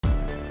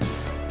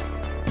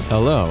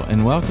Hello,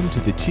 and welcome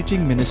to the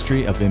teaching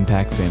ministry of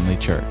Impact Family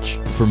Church.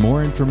 For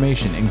more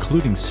information,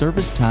 including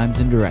service times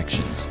and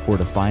directions, or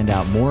to find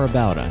out more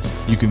about us,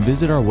 you can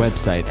visit our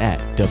website at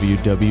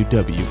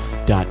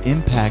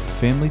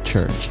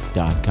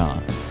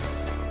www.impactfamilychurch.com.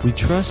 We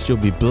trust you'll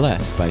be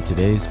blessed by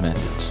today's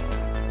message.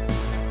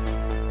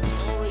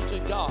 Glory to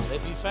God.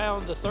 Have you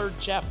found the third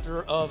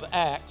chapter of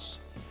Acts,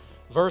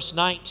 verse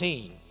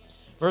 19?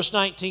 Verse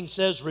 19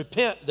 says,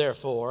 "Repent,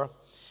 therefore,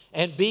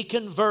 and be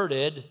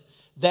converted,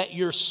 that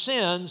your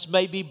sins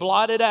may be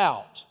blotted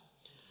out,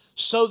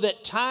 so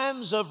that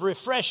times of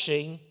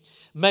refreshing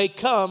may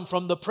come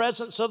from the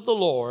presence of the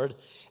Lord,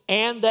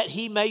 and that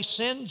he may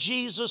send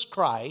Jesus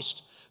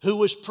Christ, who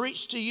was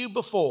preached to you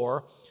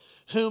before,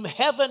 whom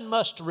heaven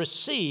must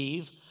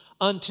receive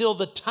until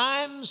the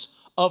times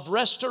of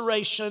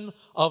restoration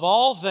of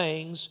all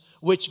things,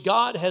 which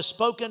God has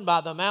spoken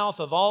by the mouth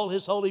of all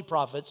his holy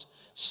prophets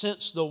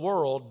since the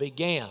world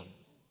began."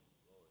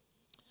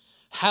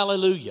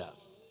 Hallelujah.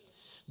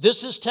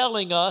 This is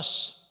telling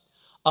us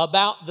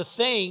about the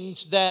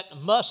things that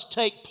must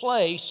take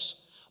place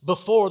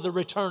before the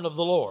return of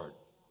the Lord.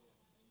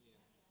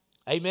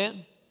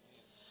 Amen.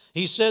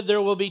 He said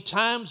there will be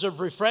times of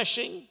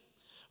refreshing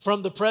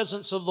from the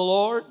presence of the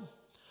Lord,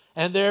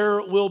 and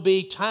there will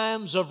be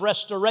times of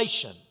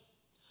restoration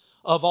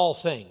of all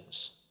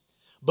things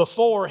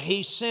before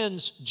he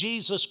sends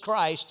Jesus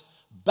Christ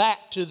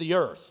back to the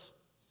earth.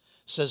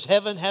 It says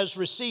heaven has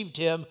received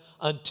him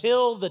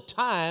until the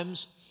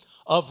times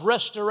of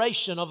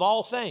restoration of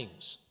all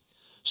things.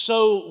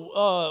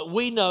 So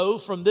we know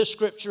from this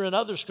scripture and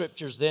other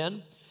scriptures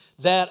then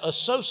that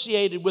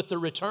associated with the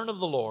return of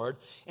the Lord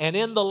and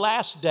in the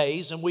last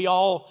days, and we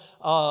all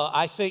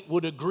I think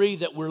would agree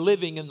that we're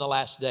living in the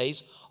last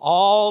days,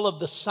 all of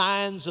the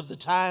signs of the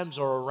times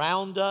are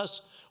around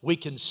us. We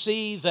can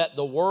see that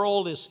the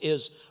world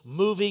is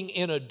moving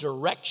in a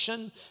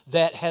direction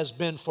that has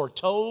been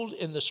foretold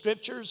in the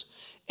scriptures.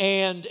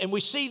 And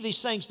we see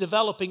these things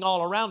developing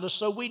all around us,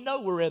 so we know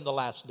we're in the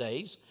last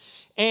days.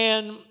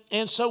 And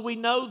so we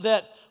know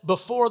that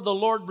before the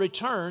Lord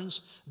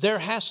returns, there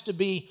has to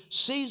be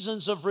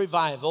seasons of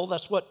revival.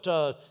 That's what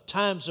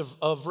times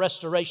of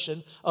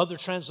restoration. Other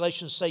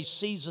translations say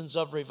seasons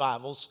of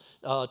revivals,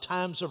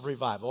 times of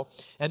revival,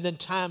 and then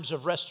times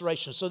of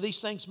restoration. So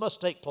these things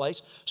must take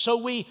place. So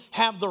we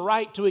have the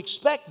right to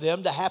expect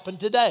them to happen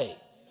today.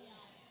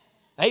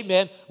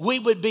 Amen. We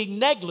would be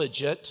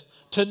negligent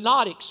to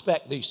not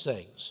expect these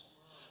things,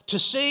 to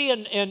see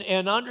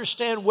and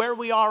understand where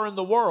we are in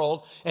the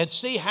world and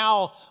see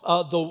how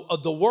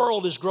the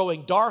world is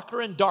growing darker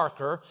and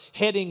darker,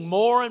 heading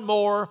more and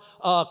more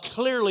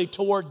clearly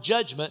toward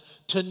judgment,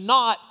 to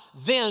not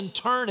then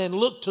turn and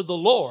look to the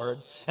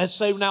Lord and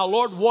say, now,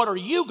 Lord, what are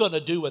you going to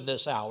do in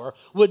this hour,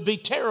 would be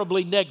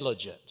terribly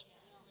negligent.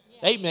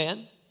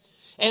 Amen.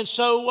 And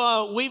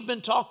so we've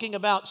been talking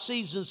about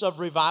seasons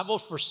of revival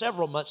for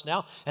several months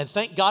now, and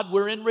thank God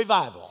we're in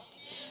revival.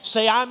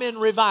 Say, I'm in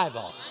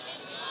revival.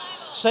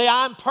 Say,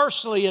 I'm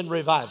personally in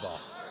revival.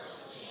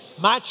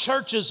 My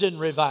church is in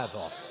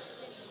revival.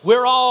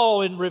 We're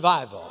all in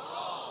revival.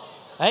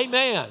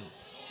 Amen.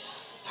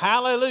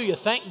 Hallelujah.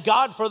 Thank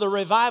God for the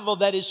revival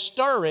that is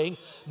stirring,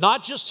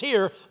 not just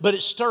here, but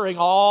it's stirring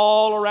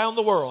all around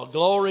the world.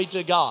 Glory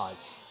to God.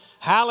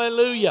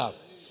 Hallelujah.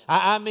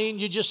 I mean,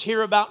 you just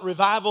hear about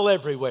revival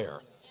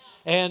everywhere.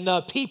 And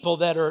people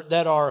that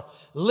are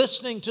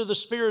listening to the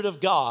Spirit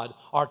of God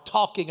are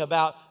talking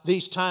about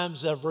these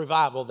times of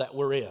revival that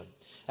we're in.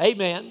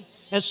 Amen.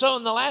 And so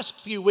in the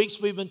last few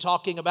weeks, we've been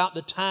talking about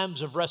the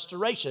times of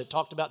restoration. It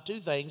talked about two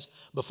things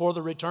before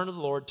the return of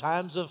the Lord: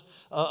 times of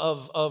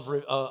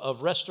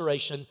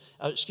restoration,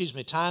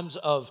 times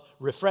of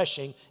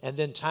refreshing, and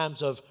then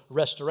times of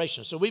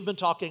restoration. So we've been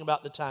talking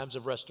about the times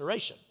of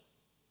restoration.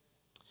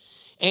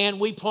 And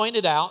we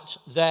pointed out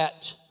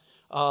that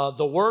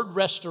the word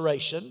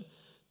restoration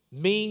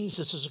means,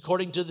 this is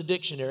according to the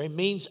dictionary,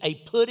 means a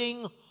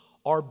putting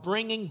or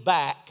bringing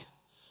back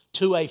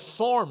to a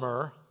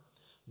former,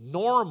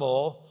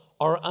 normal,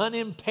 or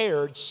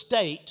unimpaired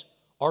state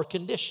or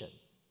condition.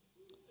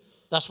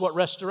 That's what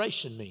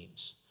restoration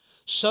means.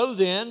 So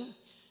then,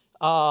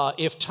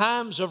 if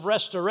times of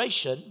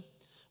restoration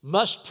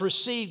must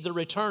precede the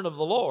return of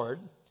the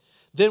Lord,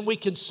 then we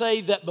can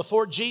say that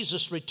before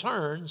Jesus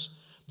returns,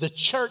 the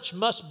church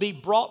must be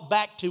brought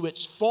back to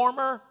its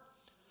former,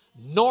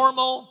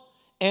 normal,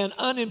 and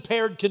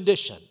unimpaired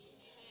condition.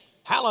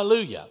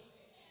 Hallelujah.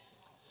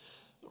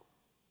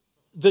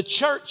 The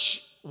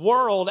church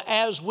world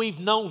as we've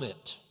known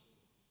it,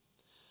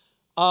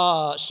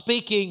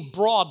 speaking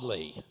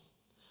broadly,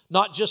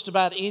 not just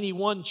about any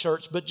one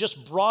church, but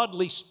just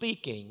broadly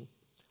speaking,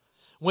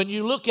 when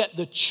you look at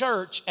the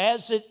church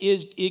as it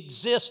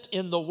exists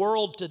in the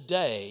world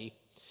today,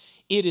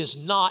 it is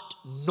not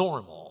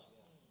normal.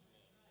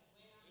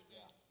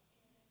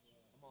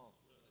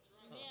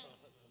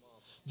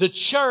 The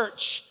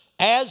church,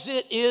 as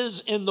it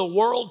is in the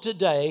world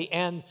today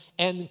and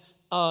in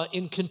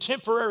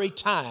contemporary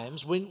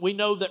times, we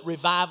know that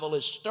revival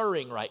is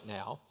stirring right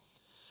now.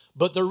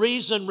 But the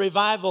reason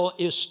revival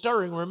is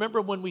stirring, remember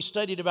when we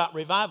studied about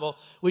revival,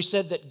 we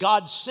said that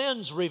God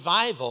sends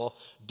revival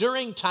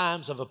during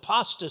times of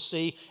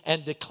apostasy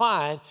and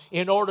decline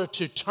in order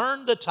to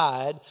turn the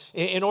tide,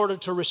 in order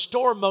to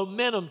restore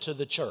momentum to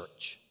the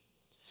church.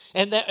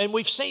 And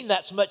we've seen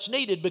that's much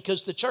needed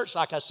because the church,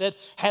 like I said,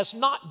 has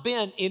not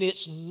been in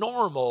its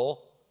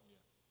normal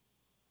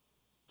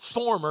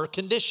former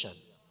condition.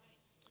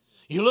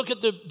 You look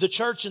at the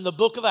church in the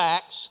book of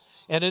Acts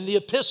and in the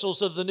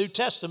epistles of the New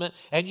Testament,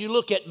 and you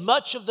look at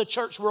much of the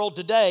church world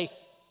today,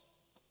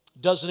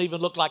 doesn't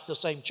even look like the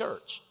same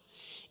church.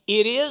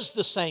 It is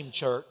the same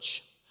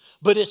church,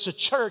 but it's a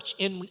church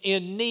in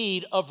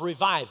need of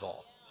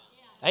revival.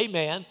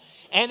 Amen.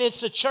 And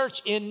it's a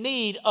church in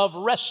need of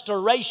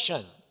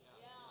restoration.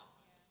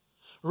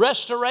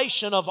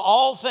 Restoration of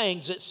all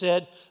things, it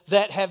said,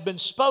 that have been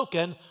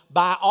spoken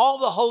by all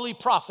the holy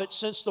prophets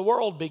since the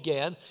world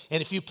began.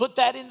 And if you put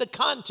that in the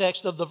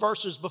context of the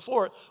verses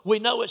before it, we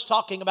know it's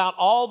talking about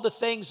all the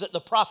things that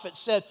the prophets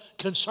said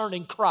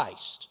concerning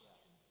Christ.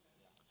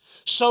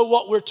 So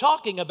what we're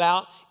talking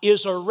about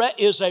is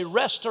a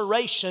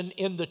restoration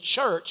in the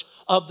church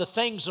of the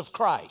things of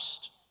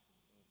Christ.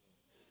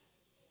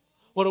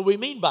 What do we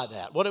mean by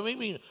that? What do we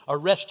mean a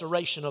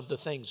restoration of the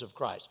things of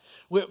Christ?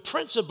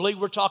 Principally,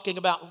 we're talking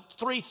about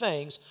three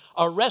things: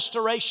 a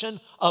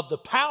restoration of the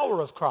power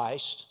of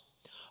Christ,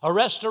 a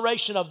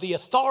restoration of the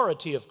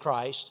authority of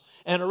Christ,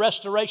 and a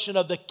restoration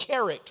of the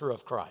character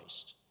of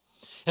Christ.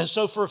 And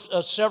so for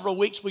several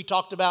weeks, we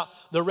talked about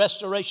the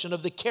restoration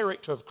of the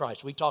character of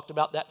Christ. We talked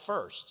about that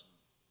first.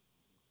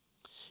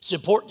 It's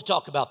important to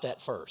talk about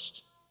that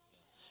first.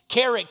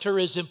 Character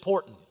is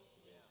important.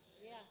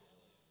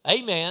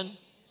 Amen.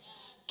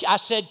 I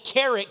said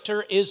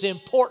character is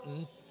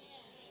important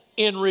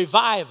in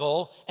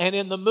revival and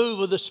in the move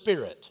of the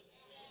Spirit.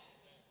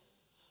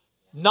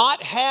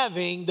 Not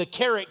having the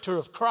character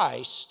of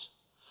Christ,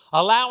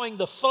 allowing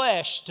the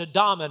flesh to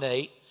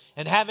dominate,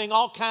 and having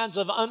all kinds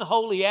of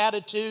unholy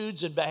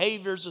attitudes and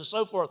behaviors and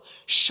so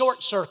forth,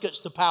 short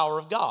circuits the power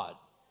of God.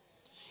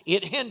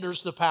 It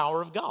hinders the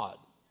power of God.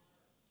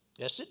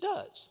 Yes, it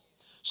does.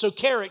 So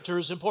character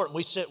is important.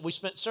 We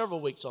spent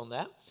several weeks on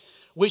that.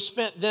 We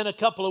spent then a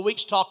couple of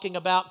weeks talking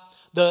about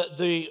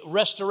the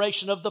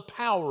restoration of the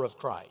power of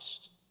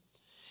Christ.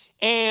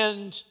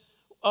 And,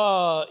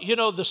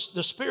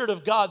 the Spirit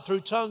of God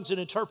through tongues and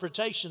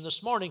interpretation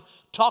this morning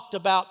talked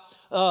about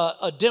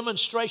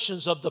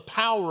demonstrations of the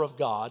power of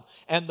God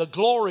and the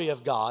glory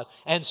of God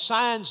and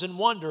signs and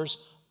wonders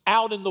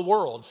out in the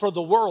world for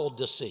the world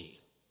to see.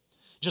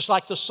 Just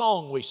like the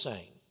song we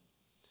sang.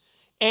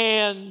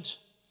 And,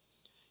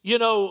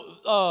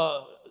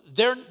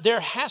 there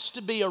has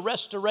to be a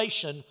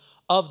restoration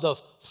of the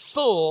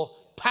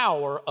full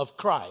power of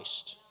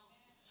Christ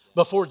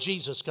before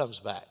Jesus comes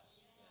back.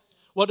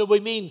 What do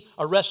we mean,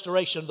 a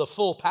restoration of the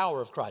full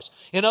power of Christ?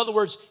 In other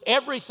words,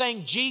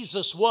 everything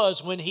Jesus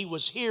was when he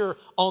was here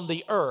on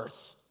the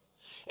earth,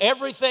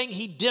 everything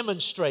he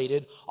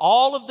demonstrated,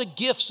 all of the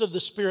gifts of the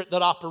Spirit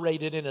that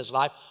operated in his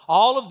life,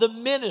 all of the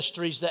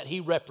ministries that he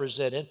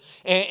represented,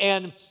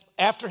 and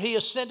after he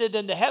ascended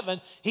into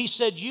heaven, he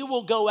said, you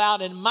will go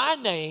out in my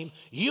name.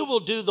 You will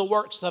do the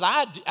works that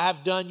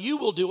I've done. You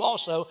will do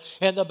also.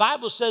 And the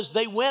Bible says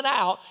they went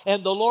out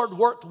and the Lord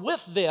worked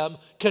with them,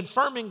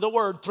 confirming the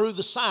word through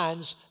the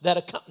signs that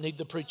accompanied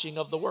the preaching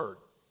of the word.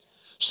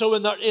 So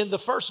in the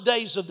first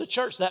days of the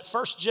church, that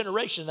first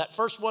generation, that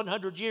first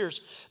 100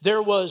 years,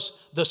 there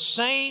was the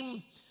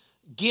same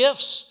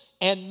gifts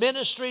and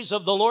ministries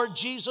of the Lord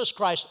Jesus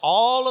Christ.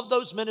 All of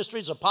those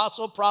ministries,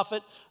 apostle,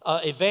 prophet,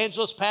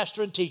 evangelist,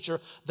 pastor, and teacher,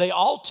 they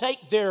all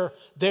take their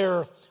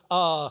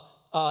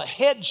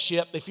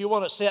headship, if you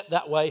want to say it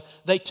that way.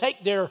 They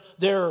take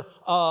their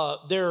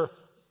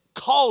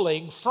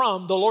calling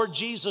from the Lord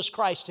Jesus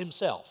Christ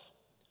himself,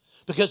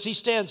 because he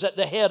stands at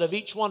the head of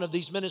each one of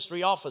these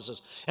ministry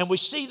offices. And we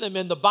see them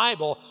in the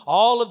Bible,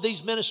 all of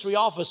these ministry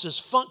offices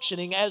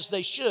functioning as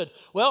they should.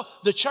 Well,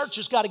 the church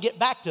has got to get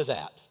back to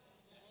that.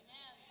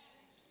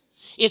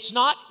 It's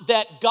not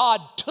that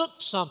God took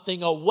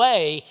something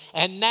away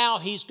and now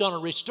he's going to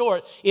restore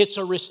it. It's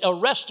a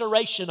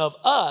restoration of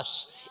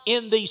us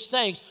in these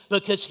things,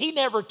 because he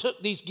never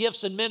took these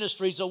gifts and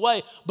ministries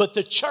away, but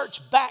the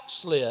church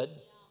backslid.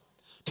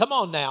 Come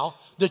on now.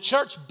 The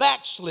church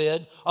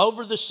backslid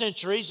over the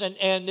centuries,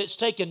 and it's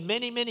taken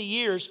many, many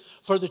years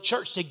for the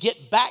church to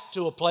get back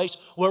to a place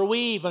where we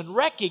even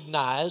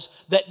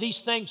recognize that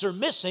these things are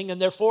missing and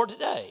therefore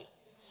today.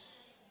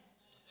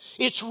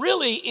 It's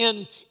really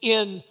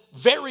in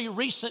very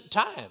recent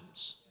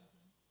times,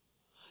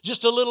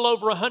 just a little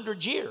over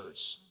 100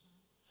 years.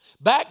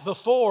 Back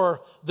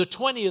before the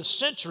 20th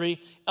century,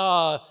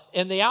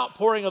 and the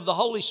outpouring of the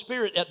Holy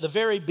Spirit at the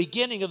very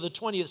beginning of the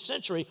 20th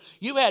century,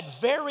 you had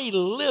very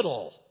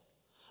little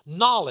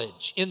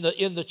knowledge in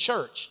the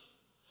church,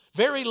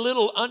 very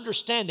little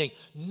understanding.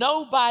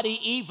 Nobody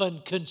even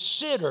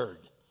considered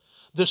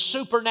the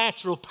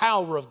supernatural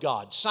power of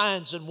God,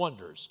 signs and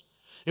wonders.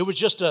 It was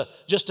just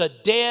a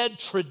dead,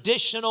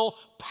 traditional,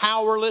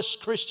 powerless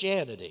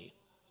Christianity.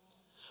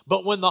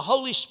 But when the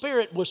Holy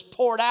Spirit was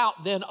poured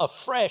out then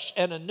afresh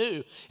and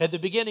anew at the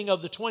beginning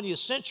of the 20th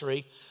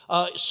century,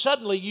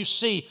 suddenly you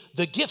see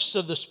the gifts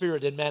of the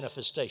Spirit in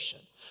manifestation.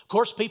 Of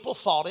course, people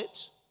fought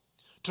it.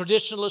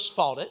 Traditionalists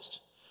fought it.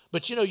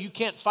 But you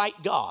can't fight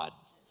God.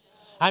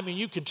 I mean,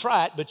 you can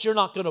try it, but you're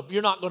not going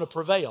to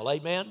prevail.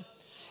 Amen?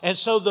 And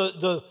so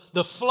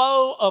the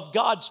flow of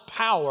God's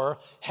power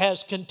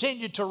has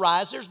continued to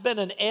rise. There's been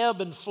an ebb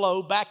and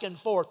flow back and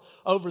forth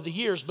over the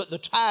years, but the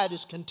tide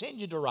has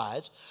continued to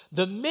rise.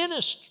 The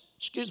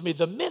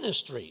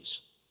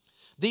ministries,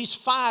 these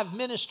 5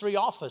 ministry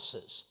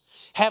offices,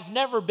 have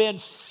never been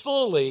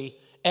fully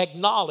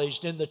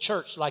acknowledged in the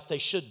church like they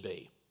should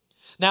be.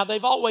 Now,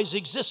 they've always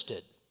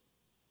existed.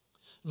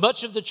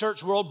 Much of the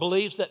church world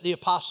believes that the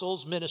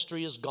apostles'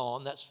 ministry is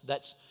gone. That's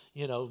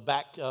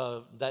back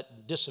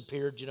that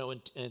disappeared,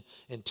 in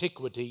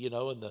antiquity, and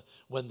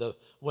when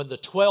the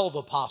 12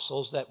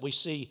 apostles that we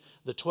see,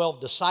 the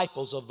 12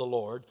 disciples of the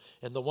Lord,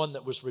 and the one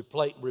that was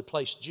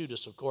replaced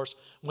Judas, of course,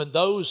 when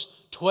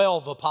those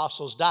 12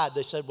 apostles died,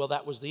 they said, well,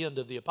 that was the end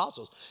of the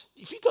apostles.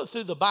 If you go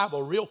through the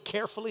Bible real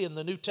carefully in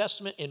the New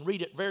Testament and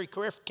read it very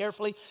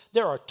carefully,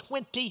 there are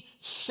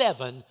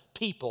 27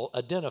 people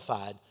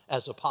identified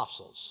as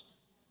apostles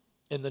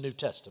in the New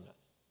Testament.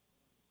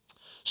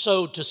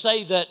 So to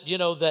say that,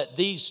 that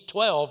these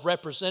 12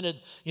 represented,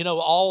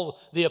 all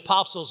the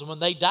apostles, and when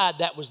they died,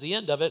 that was the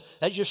end of it,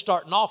 that's just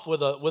starting off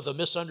with a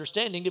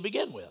misunderstanding to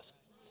begin with.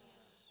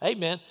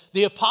 Amen.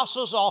 The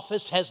apostles'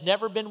 office has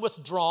never been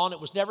withdrawn.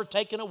 It was never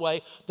taken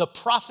away. The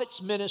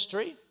prophet's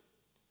ministry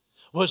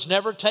was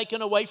never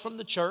taken away from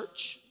the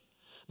church.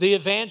 The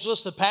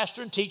evangelist, the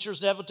pastor, and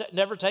teachers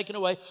never taken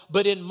away.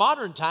 But in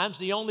modern times,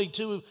 the only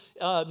 2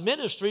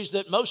 ministries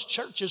that most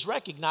churches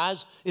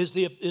recognize is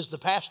the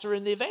pastor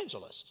and the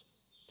evangelist.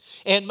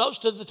 And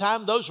most of the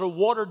time, those are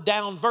watered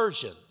down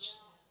versions.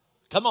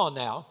 Come on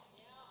now.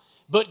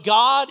 But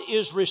God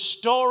is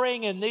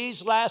restoring in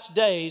these last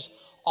days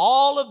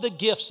all of the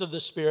gifts of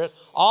the Spirit,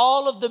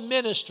 all of the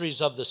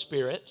ministries of the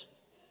Spirit.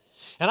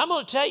 And I'm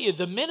going to tell you,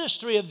 the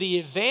ministry of the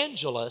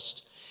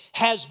evangelist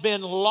has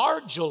been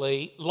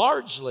largely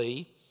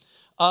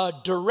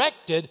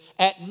directed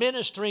at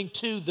ministering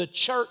to the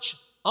church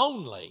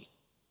only.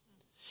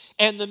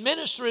 And the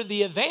ministry of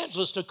the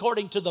evangelist,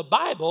 according to the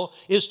Bible,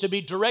 is to be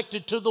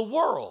directed to the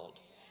world.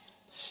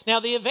 Now,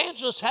 the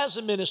evangelist has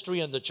a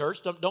ministry in the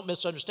church. Don't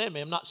misunderstand me.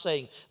 I'm not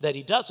saying that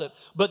he doesn't.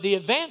 But the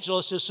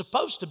evangelist is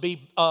supposed to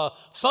be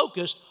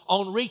focused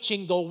on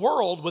reaching the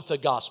world with the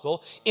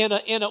gospel.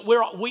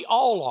 We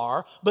all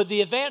are, but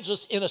the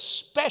evangelist in a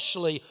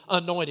specially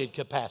anointed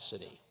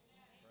capacity.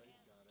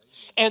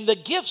 And the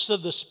gifts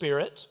of the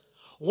Spirit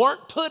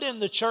weren't put in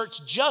the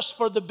church just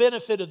for the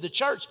benefit of the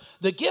church.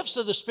 The gifts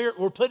of the Spirit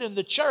were put in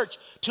the church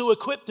to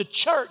equip the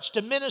church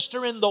to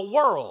minister in the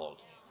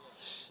world.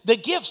 The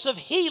gifts of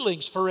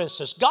healings, for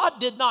instance. God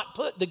did not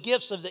put the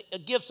gifts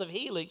of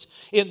healings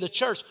in the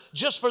church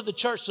just for the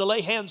church to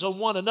lay hands on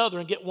one another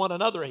and get one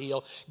another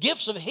healed.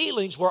 Gifts of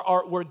healings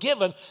were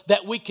given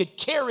that we could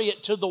carry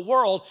it to the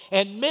world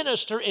and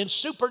minister in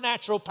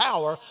supernatural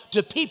power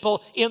to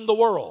people in the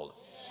world,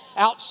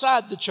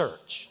 outside the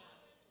church.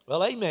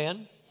 Well,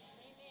 amen.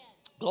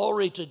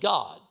 Glory to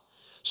God.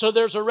 So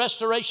there's a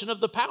restoration of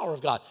the power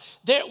of God.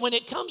 When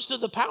it comes to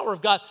the power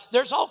of God,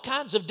 there's all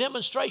kinds of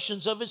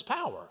demonstrations of His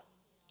power.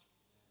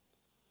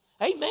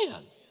 Amen.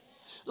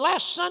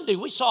 Last Sunday,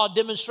 we saw a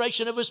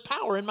demonstration of His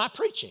power in my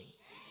preaching.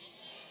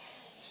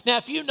 Now,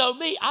 if you know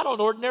me, I don't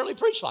ordinarily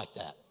preach like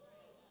that.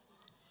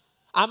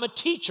 I'm a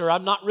teacher.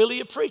 I'm not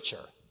really a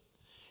preacher.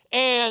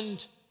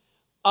 And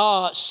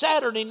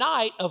Saturday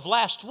night of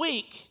last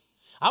week,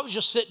 I was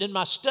just sitting in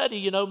my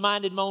study,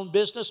 minding my own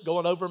business,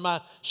 going over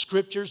my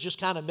scriptures, just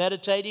kind of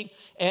meditating.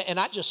 And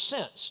I just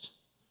sensed,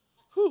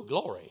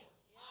 glory.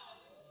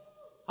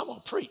 I'm going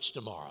to preach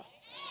tomorrow.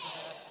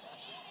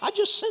 I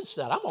just sensed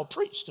that. I'm going to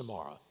preach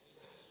tomorrow.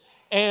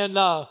 And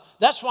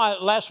that's why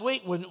last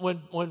week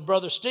when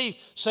Brother Steve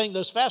sang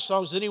those fast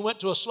songs, then he went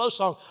to a slow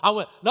song, I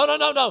went, no.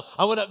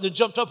 I went up and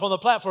jumped up on the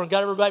platform and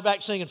got everybody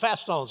back singing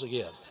fast songs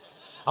again.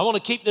 I want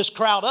to keep this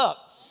crowd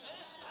up.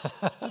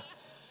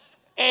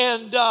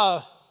 And,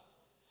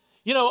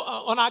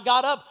 when I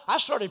got up, I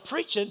started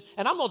preaching,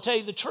 and I'm going to tell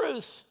you the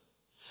truth.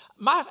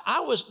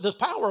 The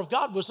power of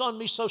God was on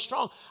me so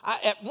strong.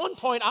 At one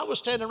point, I was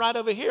standing right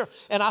over here,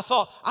 and I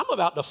thought, I'm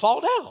about to fall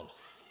down.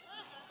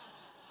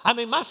 I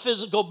mean, my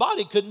physical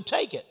body couldn't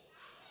take it.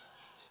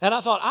 And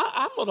I thought,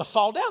 I'm going to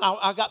fall down.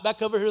 I got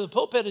back over here to the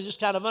pulpit and just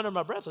kind of under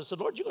my breath. I said,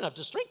 Lord, you're going to have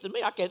to strengthen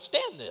me. I can't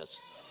stand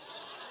this.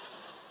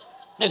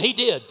 And He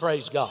did,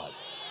 praise God.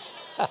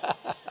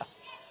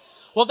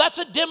 Well, that's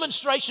a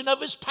demonstration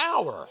of His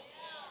power.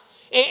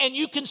 And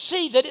you can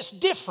see that it's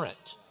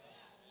different.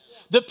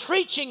 The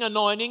preaching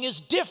anointing is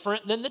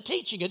different than the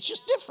teaching. It's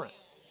just different.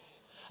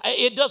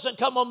 It doesn't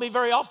come on me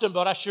very often,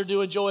 but I sure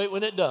do enjoy it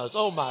when it does.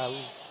 Oh my,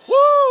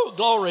 woo,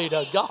 glory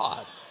to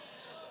God.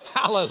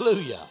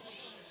 Hallelujah.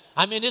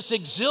 I mean, it's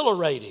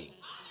exhilarating.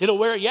 It'll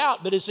wear you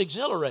out, but it's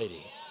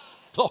exhilarating.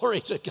 Glory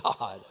to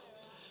God.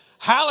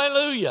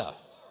 Hallelujah.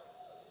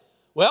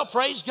 Well,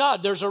 praise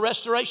God, there's a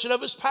restoration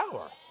of his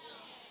power.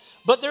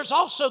 But there's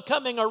also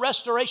coming a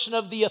restoration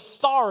of the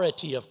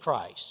authority of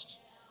Christ.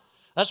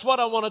 That's what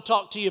I want to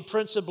talk to you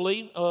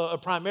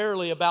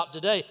primarily about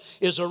today,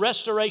 is a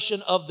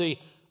restoration of the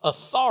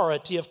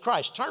authority of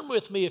Christ. Turn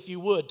with me, if you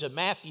would, to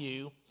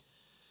Matthew,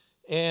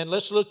 and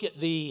let's look at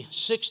the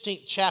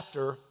 16th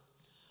chapter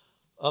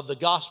of the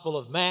Gospel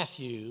of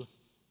Matthew.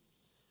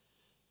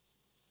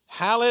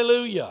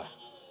 Hallelujah. Amen.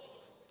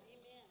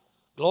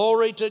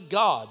 Glory to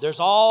God. There's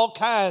all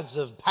kinds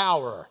of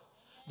power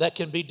that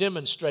can be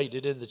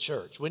demonstrated in the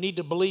church. We need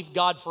to believe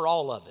God for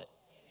all of it.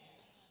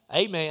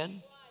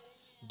 Amen.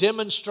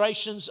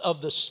 Demonstrations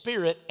of the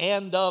Spirit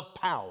and of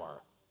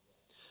power.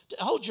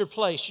 Hold your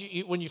place.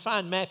 When you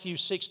find Matthew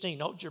 16,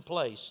 hold your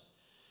place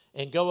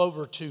and go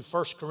over to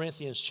 1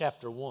 Corinthians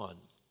chapter 1.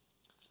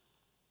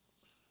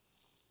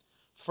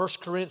 1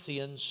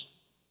 Corinthians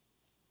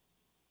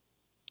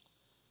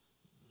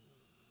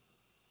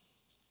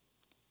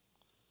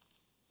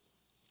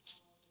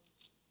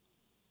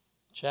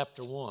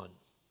chapter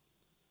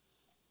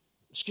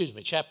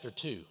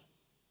 2.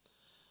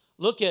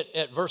 Look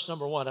at verse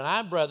number 1. And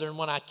I, brethren,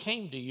 when I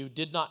came to you,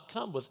 did not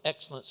come with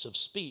excellence of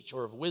speech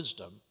or of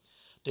wisdom,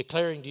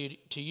 declaring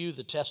to you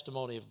the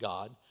testimony of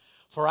God.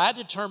 For I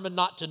determined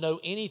not to know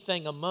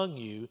anything among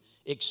you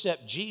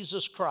except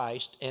Jesus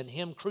Christ and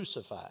him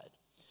crucified.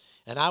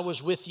 And I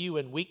was with you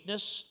in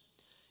weakness,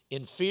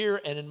 in fear,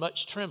 and in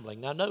much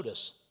trembling. Now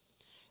notice,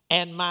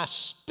 and my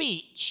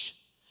speech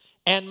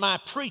and my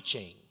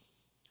preaching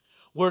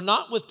were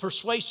not with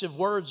persuasive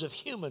words of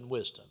human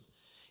wisdom.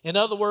 In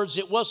other words,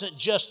 it wasn't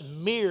just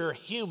mere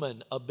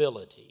human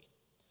ability,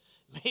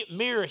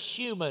 mere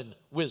human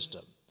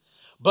wisdom.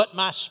 But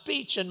my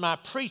speech and my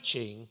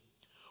preaching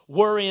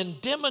were in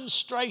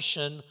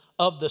demonstration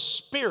of the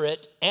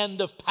Spirit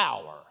and of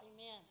power.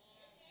 Amen.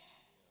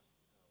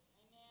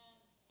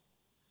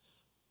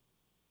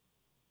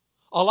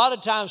 A lot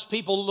of times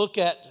people look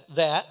at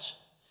that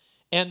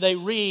and they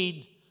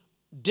read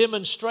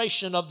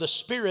demonstration of the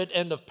Spirit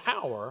and of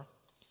power,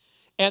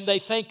 and they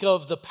think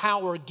of the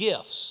power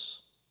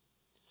gifts,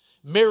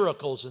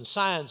 miracles and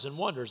signs and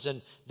wonders,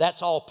 and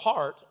that's all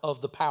part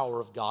of the power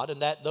of God,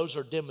 and those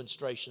are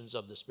demonstrations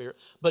of the Spirit.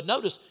 But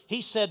notice,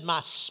 he said, my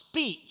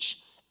speech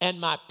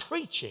and my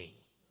preaching,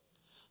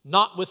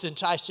 not with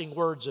enticing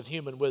words of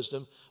human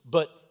wisdom,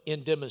 but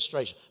in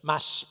demonstration. My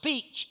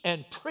speech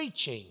and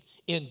preaching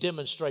in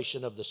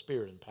demonstration of the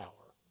Spirit and power.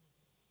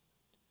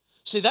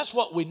 See, that's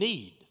what we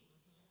need.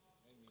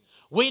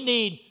 We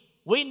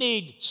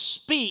need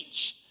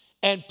speech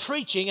and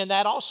preaching, and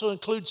that also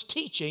includes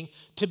teaching,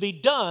 to be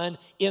done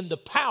in the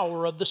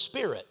power of the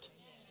Spirit.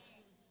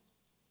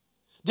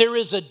 There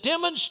is a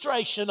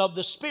demonstration of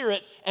the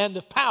Spirit and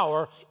the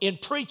power in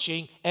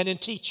preaching and in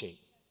teaching.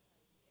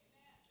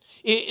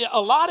 A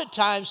lot of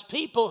times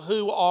people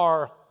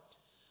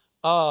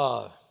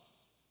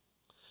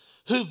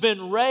who've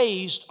been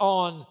raised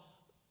on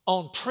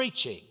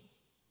preaching,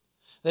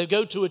 they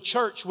go to a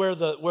church where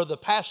the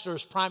pastor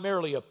is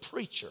primarily a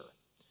preacher.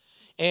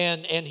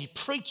 And he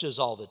preaches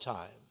all the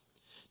time.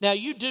 Now,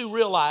 you do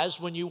realize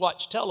when you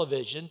watch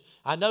television,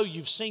 I know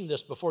you've seen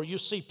this before, you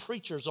see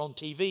preachers on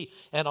TV,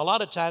 and a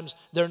lot of times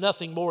they're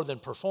nothing more than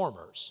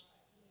performers.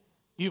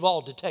 You've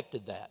all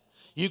detected that.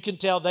 You can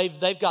tell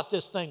they've got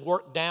this thing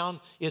worked down.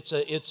 It's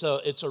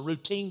a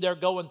routine they're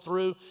going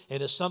through,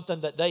 and it's something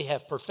that they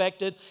have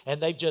perfected,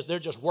 and they're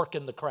just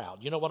working the crowd.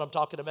 You know what I'm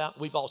talking about?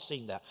 We've all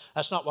seen that.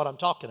 That's not what I'm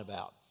talking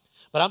about.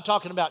 But I'm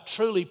talking about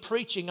truly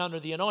preaching under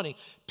the anointing.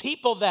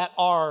 People that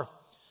are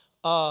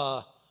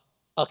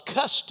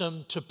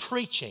accustomed to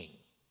preaching,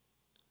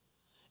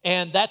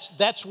 and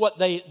that's what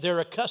they're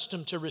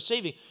accustomed to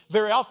receiving.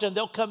 Very often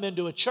they'll come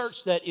into a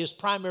church that is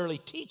primarily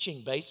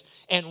teaching based,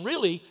 and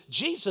really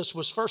Jesus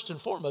was first and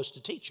foremost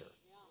a teacher.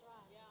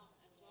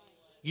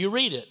 You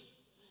read it,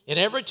 and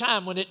every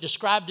time when it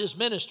described his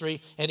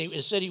ministry, and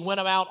it said he went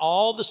about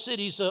all the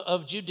cities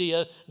of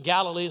Judea,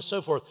 Galilee, and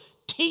so forth,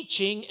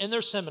 teaching in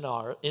their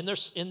seminar, in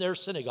their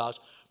synagogues,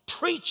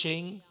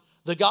 preaching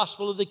the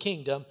gospel of the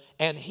kingdom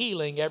and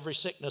healing every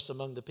sickness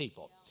among the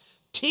people.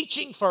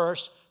 Teaching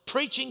first,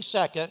 preaching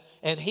second,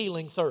 and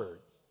healing third.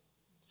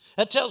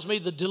 That tells me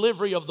the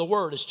delivery of the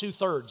word is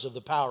 2/3 of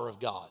the power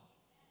of God.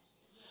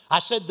 I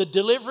said the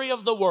delivery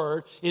of the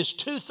word is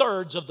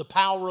 2/3 of the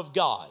power of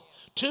God.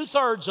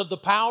 2/3 of the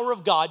power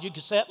of God, you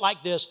can say it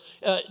like this,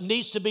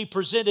 needs to be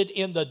presented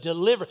in the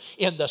delivery,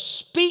 in the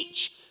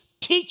speech,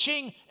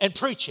 teaching, and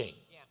preaching.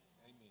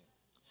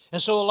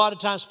 And so a lot of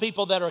times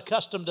people that are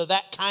accustomed to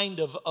that kind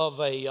of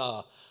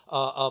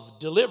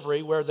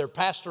delivery, where their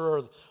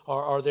pastor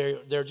or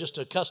they're just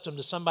accustomed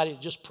to somebody that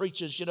just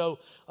preaches,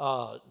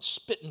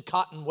 spitting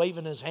cotton,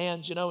 waving his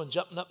hands, and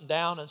jumping up and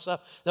down and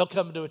stuff. They'll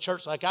come into a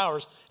church like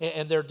ours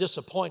and they're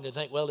disappointed and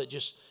think, well, it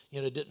just,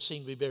 didn't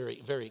seem to be very,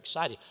 very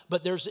exciting.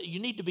 But you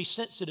need to be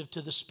sensitive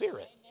to the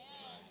Spirit.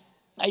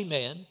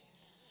 Amen.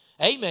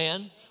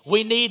 Amen.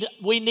 We need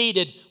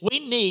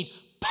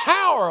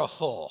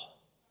powerful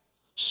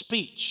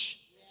speech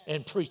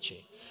and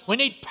preaching. We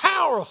need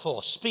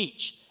powerful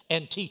speech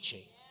and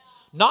teaching.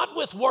 Not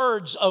with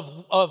words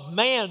of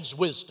man's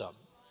wisdom.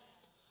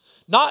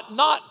 Not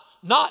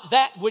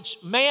that which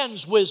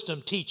man's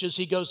wisdom teaches,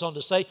 he goes on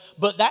to say,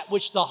 but that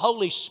which the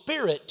Holy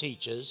Spirit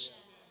teaches.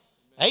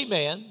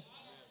 Amen.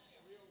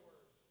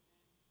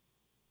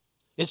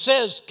 It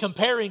says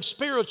comparing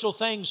spiritual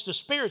things to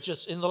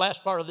spirituous in the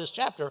last part of this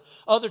chapter.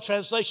 Other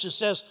translations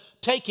says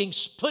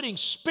putting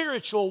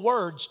spiritual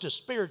words to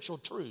spiritual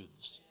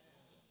truths.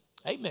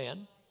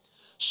 Amen.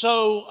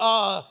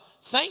 So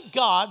thank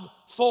God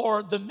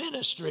for the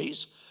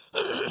ministries.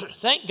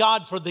 Thank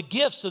God for the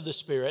gifts of the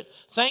Spirit.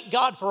 Thank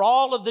God for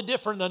all of the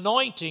different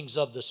anointings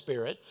of the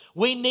Spirit.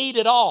 We need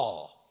it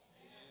all.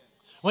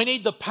 We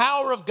need the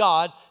power of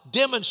God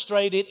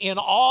demonstrated in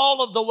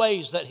all of the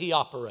ways that He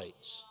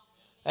operates.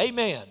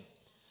 Amen.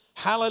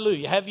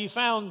 Hallelujah. Have you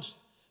found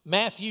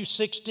Matthew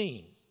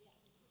 16?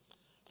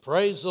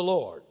 Praise the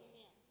Lord.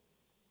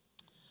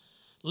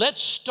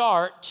 Let's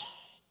start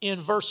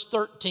in verse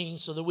 13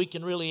 so that we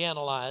can really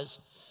analyze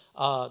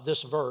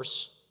this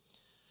verse.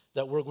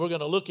 That we're going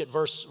to look at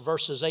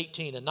verses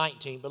 18 and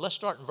 19, but let's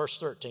start in verse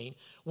 13.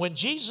 When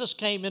Jesus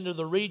came into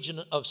the region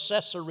of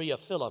Caesarea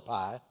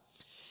Philippi,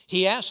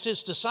 he asked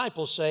his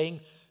disciples, saying,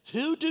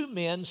 "Who do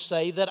men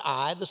say that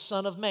I, the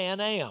Son of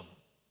Man, am?"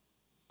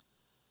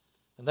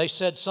 And they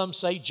said, "Some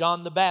say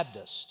John the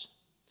Baptist,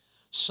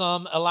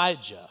 some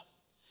Elijah,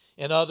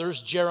 and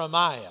others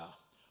Jeremiah,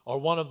 or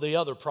one of the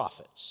other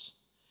prophets."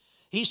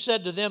 He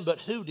said to them,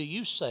 "But who do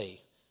you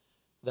say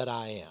that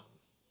I am?"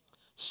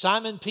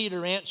 Simon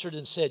Peter answered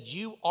and said,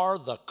 "You are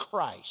the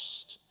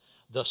Christ,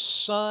 the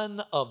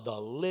Son of the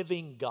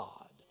living God."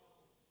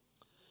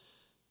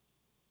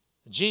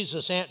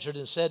 Jesus answered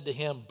and said to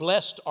him,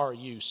 "Blessed are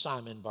you,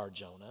 Simon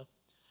Bar-Jonah,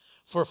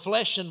 for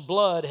flesh and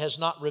blood has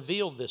not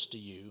revealed this to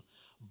you,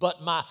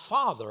 but my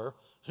Father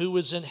who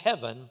is in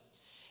heaven.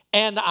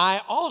 And I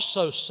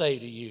also say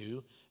to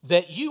you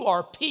that you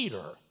are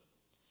Peter,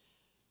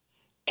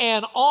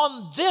 and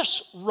on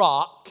this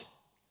rock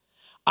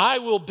I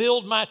will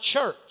build my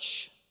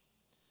church.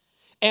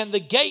 And the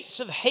gates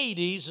of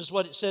Hades," is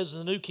what it says in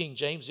the New King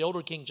James. The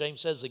older King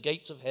James says the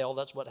gates of hell.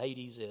 That's what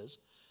Hades is.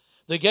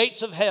 "The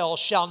gates of hell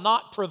shall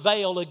not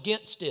prevail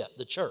against it,"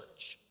 the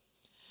church.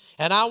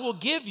 "And I will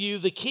give you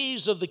the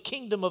keys of the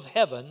kingdom of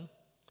heaven.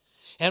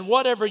 And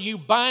whatever you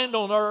bind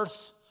on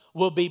earth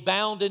will be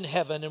bound in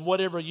heaven. And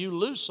whatever you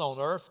loose on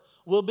earth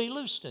will be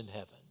loosed in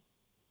heaven."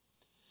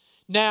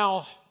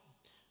 Now,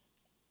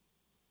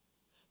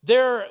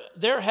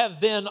 there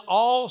have been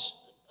all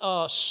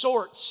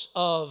sorts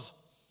of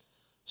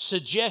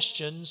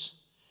suggestions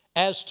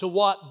as to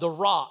what the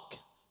rock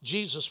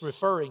Jesus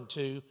referring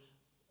to,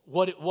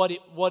 what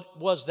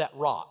was that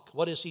rock?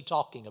 What is he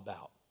talking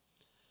about?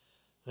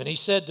 And he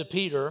said to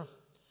Peter,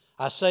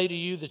 "I say to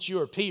you that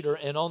you are Peter,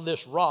 and on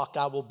this rock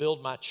I will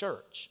build my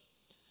church."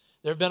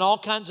 There have been all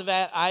kinds of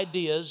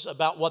ideas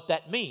about what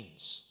that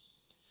means.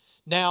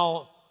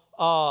 Now,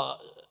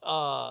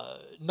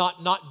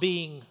 not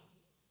being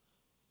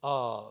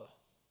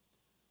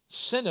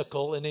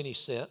cynical in any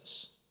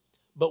sense,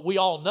 but we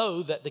all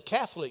know that the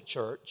Catholic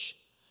Church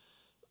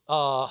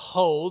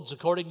holds,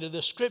 according to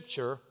this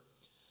scripture,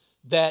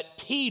 that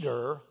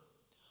Peter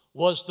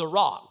was the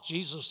rock.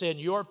 Jesus said,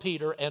 "You are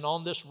Peter, and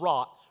on this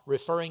rock,"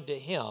 referring to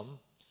him,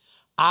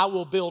 "I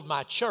will build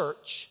my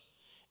church."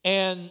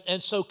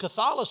 And so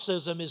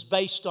Catholicism is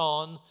based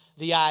on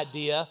the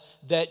idea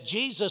that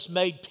Jesus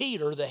made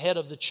Peter the head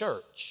of the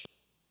church.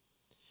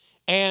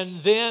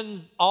 And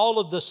then all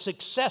of the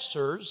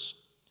successors,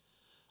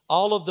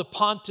 all of the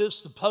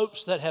pontiffs, the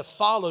popes that have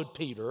followed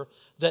Peter,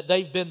 that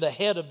they've been the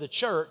head of the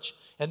church,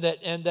 and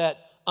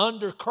that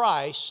under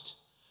Christ,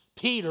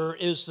 Peter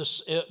is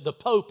the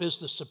Pope is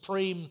the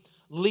supreme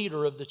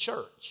leader of the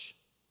church.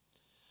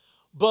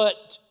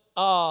 But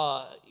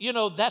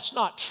that's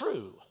not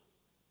true.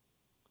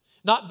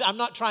 I'm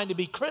not trying to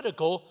be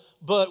critical,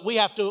 but we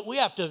have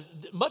to.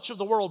 Much of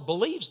the world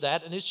believes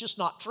that, and it's just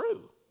not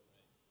true,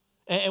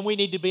 and we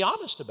need to be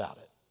honest about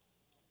it.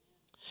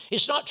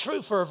 It's not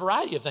true for a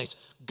variety of things.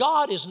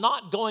 God is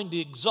not going to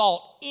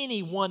exalt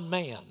any one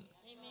man.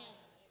 Amen.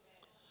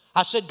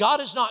 I said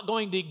God is not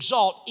going to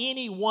exalt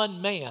any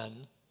one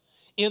man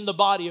in the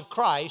body of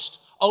Christ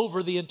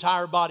over the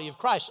entire body of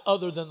Christ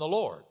other than the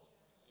Lord.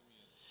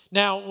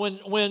 Now,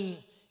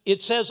 when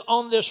it says,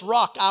 "On this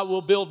rock I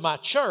will build my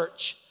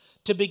church,"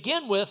 to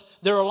begin with,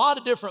 there are a lot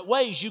of different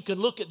ways you can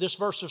look at this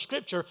verse of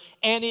Scripture,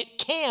 and it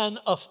can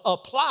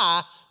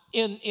apply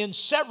in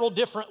several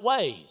different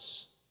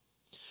ways.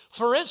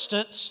 For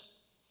instance,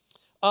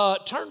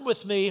 turn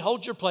with me,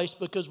 hold your place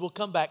because we'll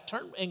come back.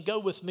 Turn and go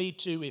with me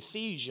to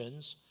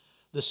Ephesians,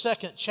 the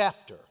 2nd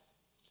chapter.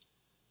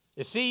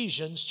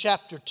 Ephesians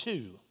chapter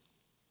 2.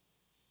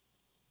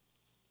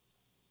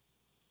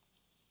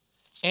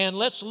 And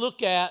let's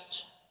look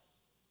at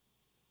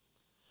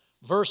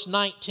verse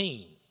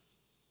 19.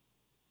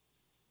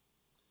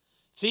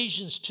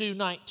 Ephesians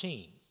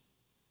 2:19.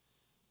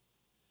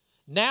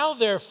 "Now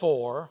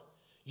therefore,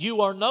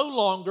 you are no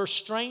longer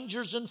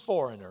strangers and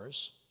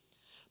foreigners,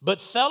 but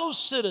fellow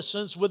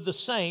citizens with the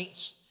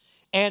saints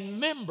and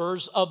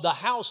members of the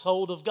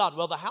household of God.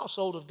 Well, the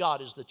household of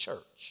God is the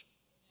church.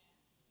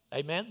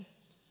 Amen?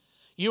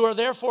 You are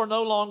therefore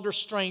no longer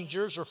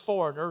strangers or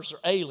foreigners or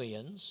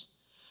aliens,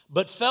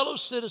 but fellow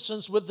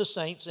citizens with the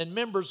saints and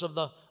members of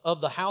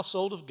the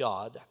household of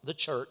God, the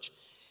church.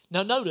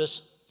 Now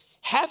notice,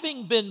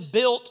 having been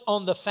built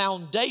on the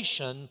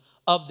foundation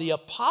of the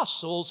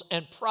apostles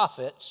and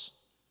prophets,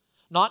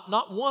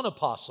 not one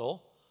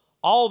apostle,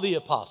 all the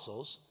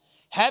apostles,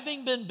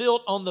 having been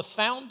built on the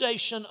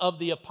foundation of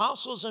the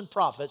apostles and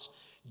prophets,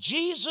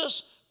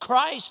 Jesus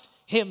Christ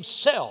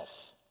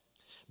himself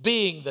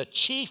being the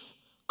chief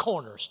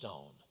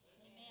cornerstone.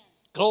 Amen.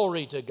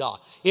 Glory to God.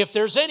 If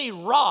there's any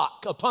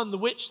rock upon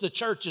which the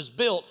church is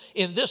built,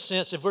 in this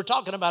sense, if we're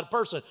talking about a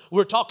person,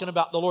 we're talking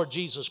about the Lord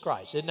Jesus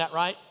Christ. Isn't that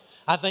right?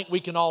 I think we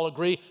can all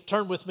agree.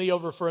 Turn with me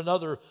over for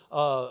another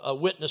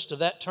witness to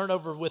that. Turn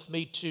over with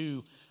me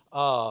to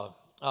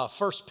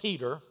 1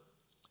 Peter.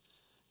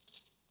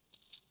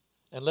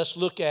 And let's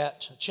look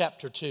at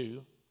chapter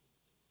 2.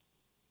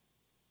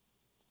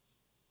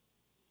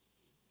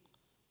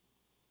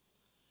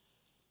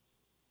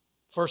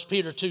 First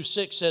Peter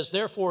 2:6 says,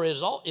 therefore it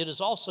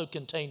is also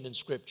contained in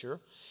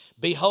Scripture,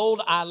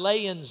 behold, I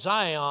lay in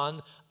Zion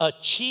a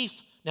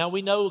chief. Now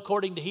we know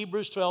according to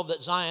Hebrews 12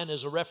 that Zion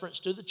is a reference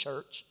to the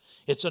church.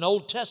 It's an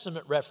Old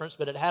Testament reference,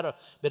 but it had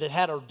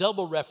a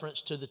double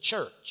reference to the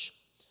church.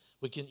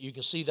 You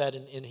can see that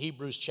in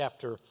Hebrews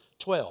chapter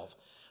 12.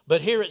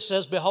 But here it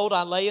says, behold,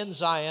 I lay in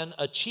Zion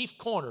a chief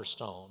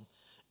cornerstone,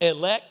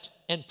 elect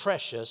and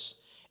precious,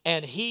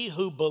 and he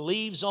who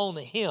believes on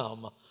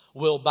him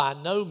will by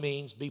no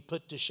means be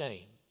put to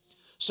shame.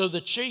 So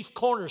the chief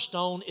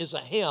cornerstone is a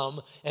him,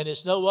 and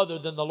it's no other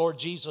than the Lord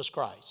Jesus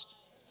Christ.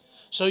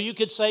 So you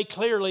could say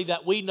clearly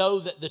that we know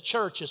that the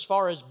church, as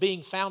far as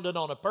being founded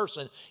on a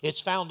person, it's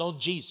found on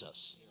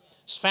Jesus.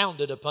 It's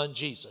founded upon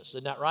Jesus.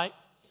 Isn't that right?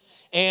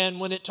 And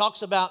when it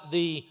talks about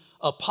the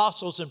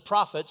apostles and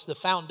prophets, the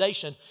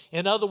foundation,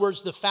 in other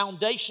words, the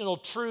foundational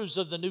truths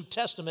of the New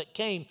Testament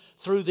came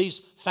through these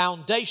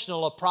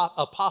foundational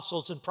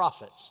apostles and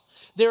prophets.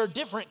 There are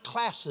different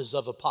classes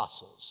of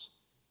apostles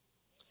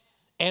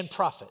and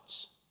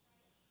prophets.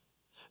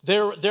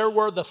 There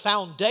were the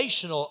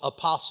foundational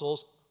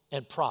apostles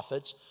and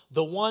prophets,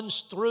 the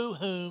ones through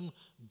whom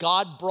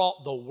God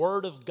brought the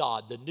Word of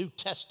God, the New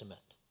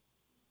Testament,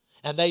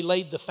 and they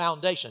laid the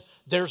foundation.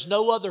 There's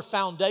no other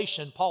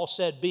foundation, Paul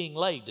said, being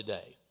laid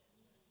today.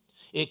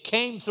 It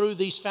came through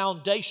these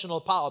foundational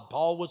apostles.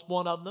 Paul was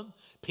one of them.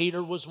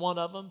 Peter was one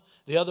of them.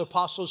 The other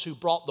apostles who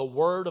brought the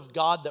Word of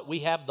God that we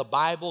have, the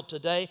Bible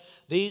today,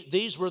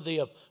 these were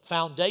the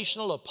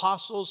foundational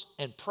apostles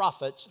and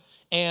prophets,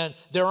 and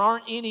there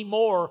aren't any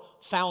more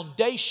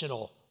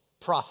foundational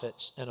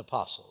prophets and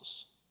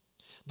apostles.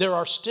 There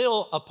are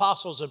still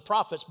apostles and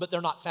prophets, but they're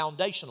not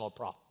foundational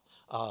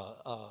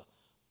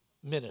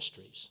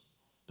ministries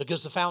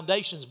because the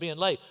foundation's being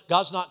laid.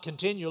 God's not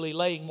continually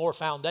laying more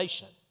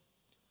foundation.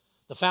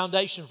 The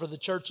foundation for the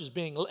church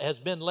has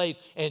been laid,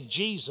 and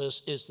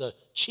Jesus is the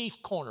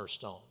chief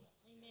cornerstone.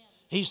 Amen.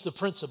 He's the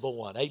principal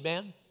one.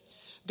 Amen?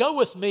 Go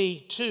with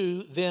me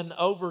then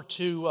over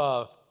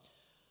to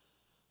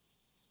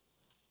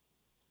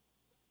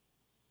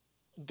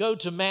go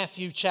to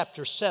Matthew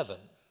chapter 7.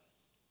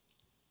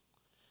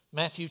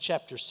 Matthew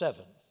chapter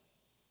 7.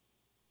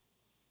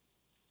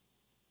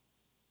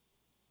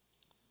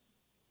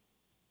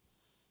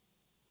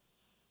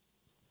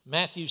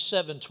 Matthew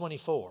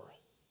 7:24.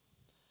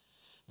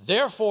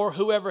 Therefore,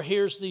 whoever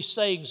hears these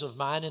sayings of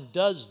mine and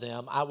does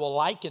them, I will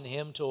liken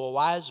him to a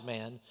wise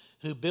man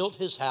who built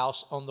his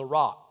house on the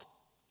rock.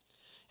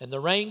 And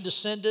the rain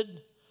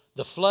descended,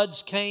 the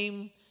floods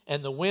came,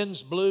 and the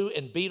winds blew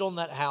and beat on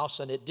that house,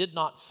 and it did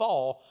not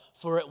fall,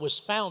 for it was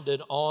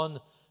founded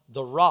on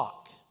the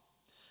rock.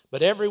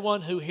 But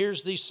everyone who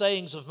hears these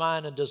sayings of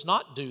mine and does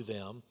not do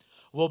them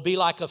will be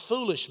like a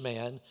foolish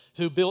man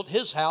who built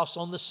his house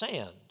on the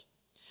sand.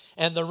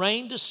 And the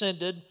rain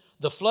descended,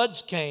 the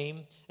floods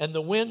came, and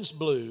the winds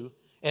blew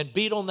and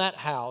beat on that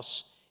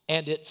house,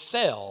 and it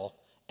fell,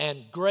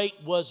 and great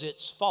was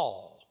its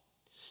fall.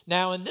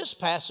 Now, in this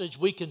passage,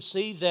 we can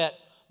see that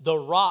the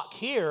rock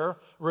here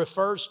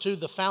refers to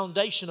the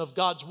foundation of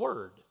God's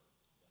Word.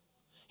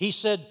 He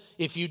said,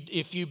 if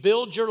you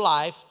build your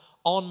life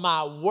on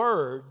my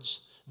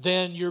words,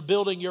 then you're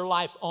building your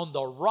life on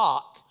the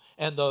rock.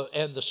 And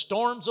the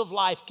storms of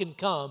life can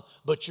come,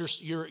 but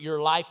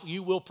your life,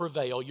 you will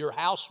prevail. Your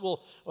house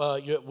will,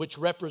 which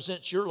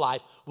represents your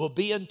life, will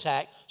be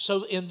intact.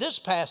 So in this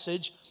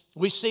passage,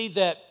 we see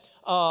that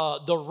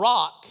the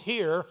rock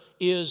here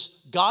is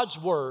God's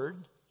Word,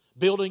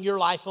 building your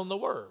life on the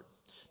Word.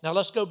 Now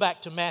let's go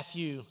back to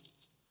Matthew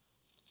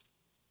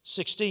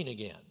 16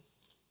 again.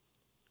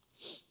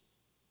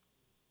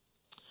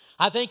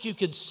 I think you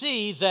can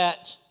see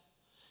that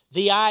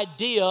the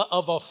idea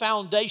of a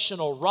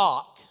foundational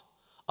rock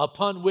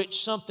upon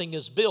which something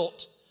is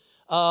built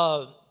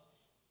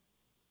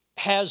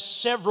has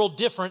several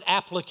different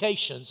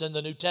applications in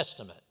the New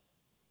Testament.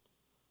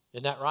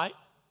 Isn't that right?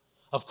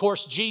 Of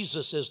course,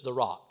 Jesus is the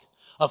rock.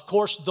 Of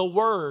course, the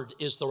Word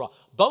is the rock.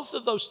 Both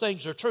of those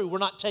things are true. We're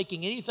not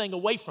taking anything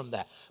away from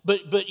that.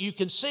 But you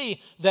can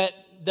see that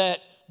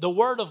the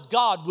Word of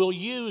God will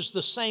use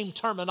the same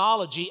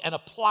terminology and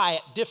apply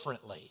it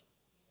differently.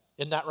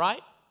 Isn't that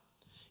right?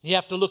 You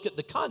have to look at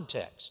the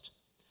context.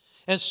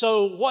 And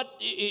so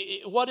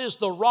what is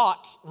the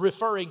rock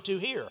referring to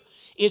here?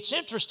 It's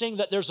interesting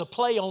that there's a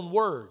play on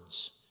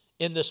words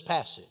in this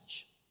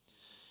passage.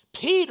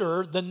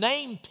 Peter, the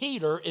name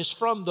Peter is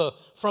from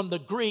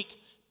the Greek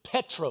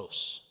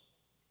Petros.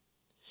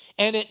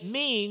 And it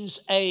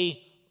means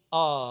a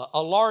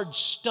large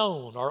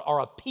stone or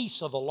a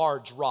piece of a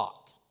large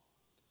rock.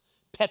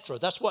 Petra,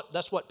 that's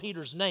what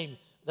Peter's name,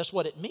 that's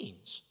what it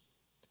means.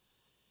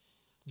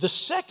 The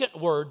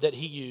second word that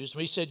he used,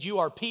 when he said, you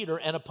are Peter,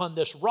 and upon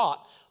this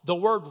rock, the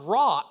word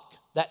rock,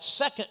 that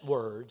second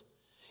word,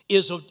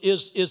 is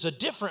a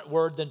different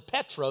word than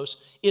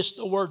Petros. It's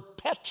the word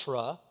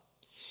Petra,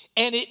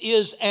 and it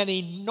is an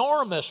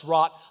enormous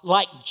rock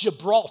like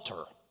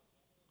Gibraltar,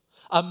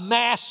 a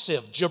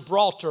massive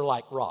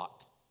Gibraltar-like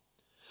rock.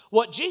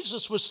 What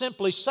Jesus was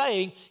simply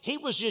saying, he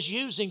was just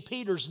using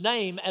Peter's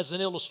name as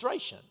an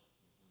illustration.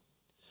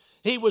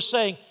 He was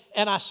saying,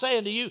 and I say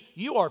unto you,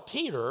 you are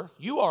Peter,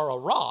 you are a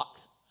rock,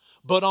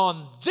 but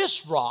on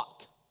this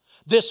rock,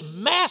 this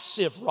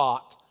massive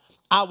rock,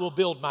 I will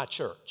build my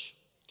church.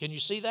 Can you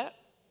see that?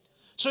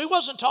 So he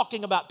wasn't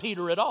talking about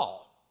Peter at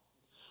all.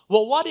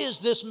 Well, what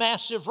is this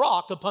massive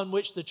rock upon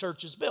which the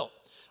church is built?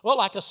 Well,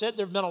 like I said,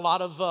 there have been a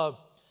lot of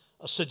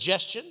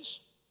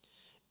suggestions.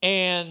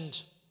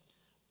 And,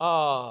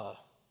 I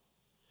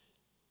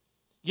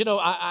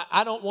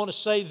don't want to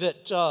say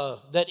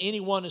that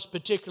anyone is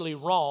particularly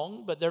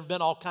wrong, but there have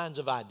been all kinds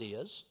of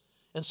ideas.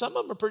 And some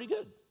of them are pretty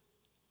good.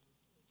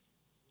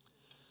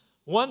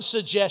 One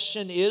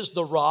suggestion is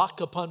the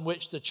rock upon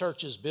which the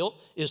church is built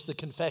is the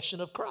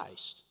confession of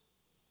Christ.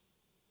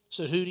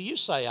 So who do you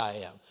say I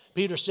am?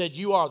 Peter said,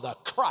 you are the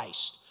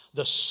Christ,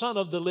 the Son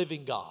of the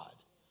living God.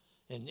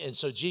 And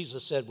so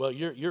Jesus said, well,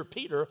 you're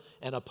Peter,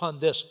 and upon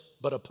this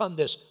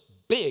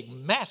big,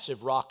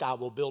 massive rock I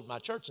will build my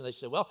church. And they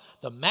said, well,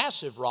 the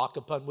massive rock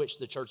upon which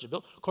the church is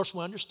built. Of course,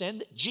 we understand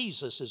that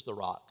Jesus is the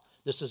rock.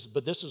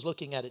 But this is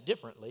looking at it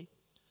differently.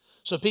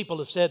 So people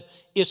have said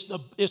it's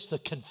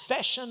the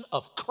confession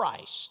of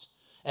Christ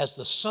as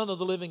the Son of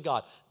the living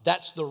God.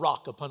 That's the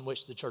rock upon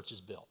which the church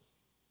is built.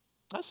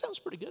 That sounds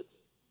pretty good.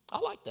 I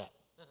like that.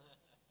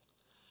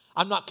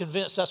 I'm not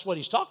convinced that's what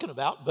he's talking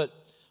about, but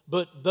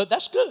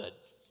that's good.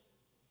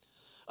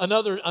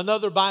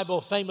 Another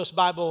famous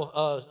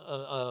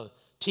Bible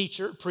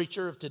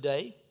preacher of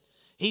today,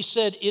 he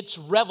said it's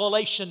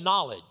revelation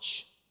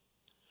knowledge.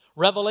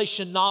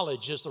 Revelation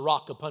knowledge is the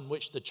rock upon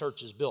which the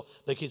church is built.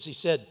 Because he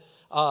said,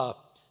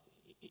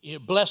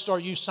 blessed are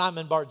you,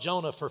 Simon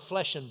Bar-Jonah, for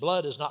flesh and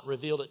blood has not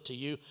revealed it to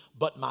you,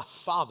 but my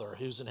Father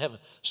who's in heaven.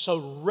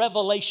 So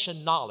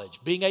revelation knowledge,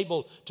 being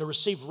able to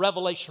receive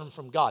revelation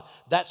from God,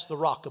 that's the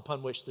rock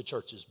upon which the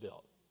church is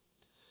built.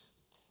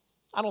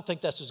 I don't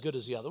think that's as good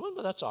as the other one,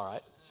 but that's all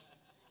right.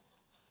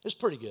 It's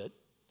pretty good.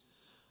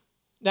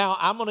 Now,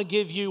 I'm going to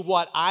give you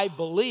what I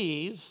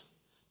believe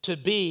to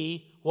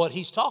be what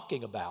he's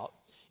talking about,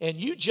 and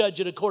you judge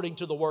it according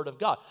to the Word of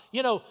God.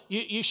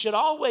 You should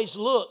always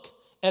look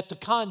at the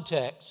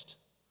context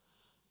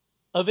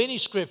of any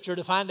scripture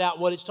to find out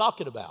what it's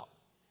talking about.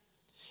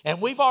 And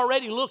we've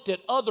already looked at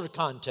other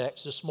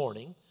contexts this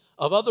morning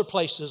of other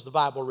places the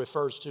Bible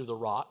refers to the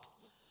rock.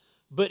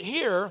 But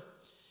here,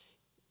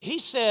 he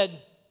said,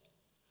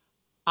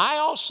 I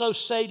also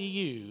say to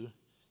you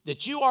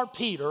that you are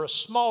Peter, a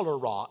smaller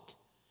rock,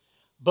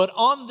 but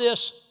on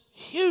this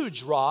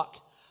huge rock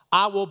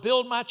I will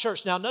build my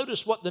church. Now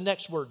notice what the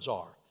next words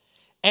are.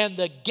 And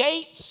the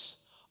gates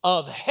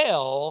of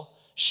hell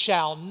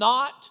shall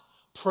not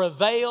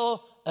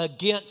prevail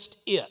against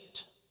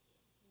it.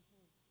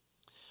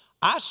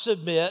 I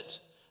submit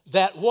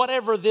that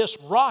whatever this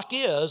rock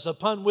is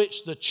upon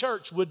which the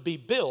church would be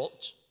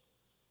built,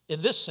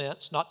 in this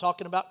sense, not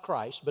talking about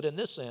Christ, but in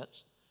this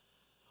sense,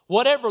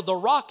 whatever the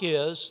rock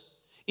is,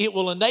 it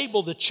will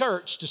enable the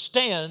church to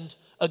stand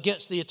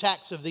against the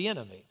attacks of the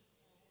enemy.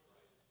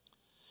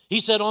 He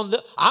said,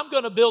 I'm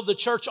going to build the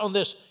church on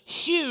this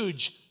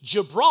huge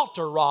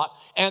Gibraltar rock,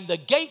 and the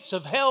gates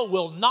of hell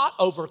will not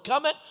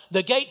overcome it.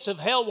 The gates of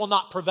hell will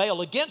not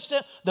prevail against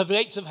it. The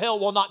gates of hell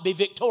will not be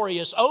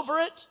victorious over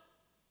it.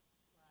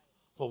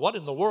 Well, what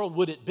in the world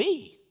would it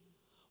be?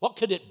 What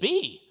could it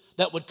be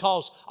that would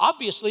cause,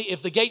 obviously,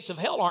 if the gates of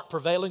hell aren't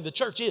prevailing, the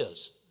church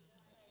is.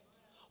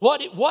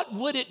 What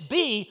would it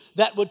be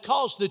that would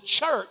cause the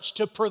church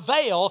to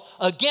prevail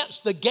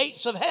against the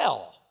gates of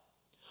hell?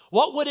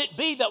 What would it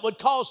be that would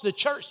cause the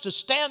church to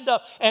stand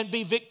up and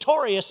be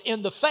victorious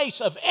in the face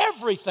of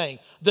everything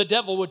the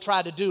devil would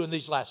try to do in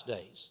these last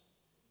days?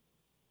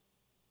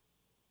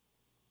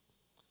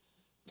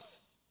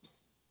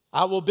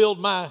 I will build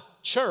my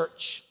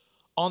church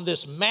on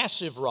this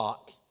massive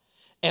rock,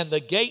 and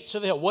the gates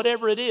of hell,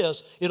 whatever it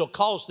is, it'll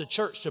cause the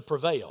church to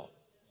prevail.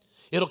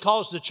 It'll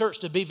cause the church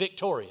to be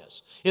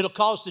victorious. It'll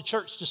cause the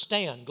church to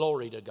stand,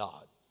 glory to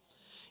God.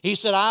 He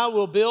said, I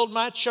will build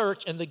my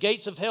church and the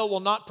gates of hell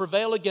will not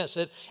prevail against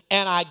it,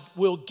 and I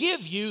will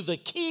give you the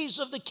keys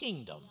of the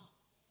kingdom.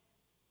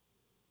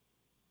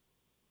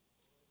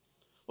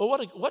 Well,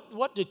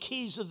 what do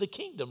keys of the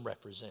kingdom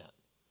represent?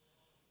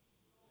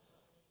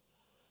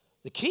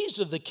 The keys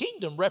of the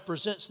kingdom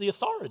represents the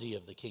authority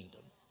of the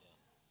kingdom.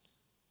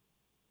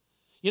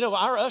 You know,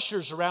 our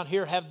ushers around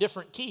here have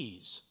different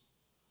keys.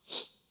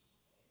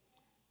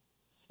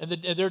 And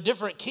their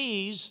different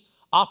keys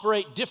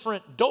operate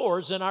different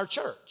doors in our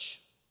church.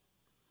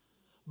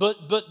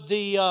 But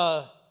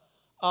the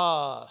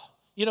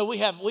you know, we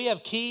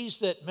have keys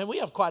that, man, we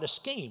have quite a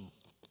scheme.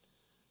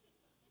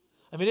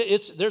 I mean,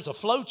 there's a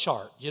flow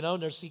chart, you know,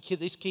 and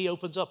this key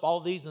opens up all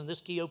these, and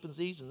this key opens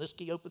these, and this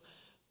key opens.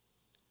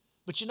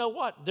 But you know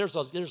what? There's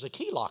a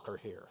key locker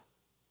here.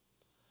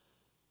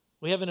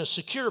 We have in a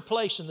secure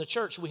place in the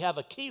church, we have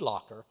a key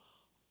locker.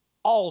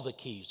 All the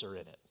keys are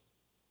in it.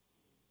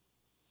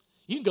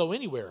 You can go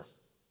anywhere.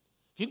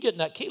 If you can get in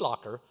that key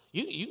locker,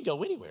 you can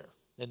go anywhere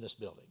in this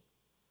building.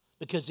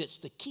 Because it's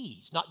the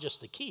keys, not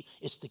just the key,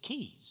 it's the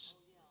keys.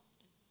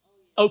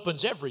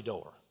 Opens every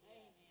door.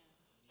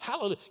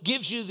 Hallelujah.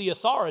 Gives you the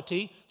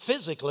authority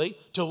physically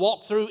to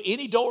walk through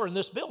any door in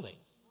this building.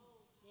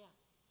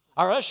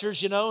 Our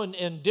ushers, you know,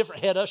 and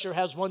different head usher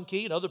has one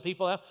key, and other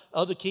people have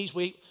other keys.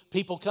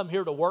 People come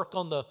here to work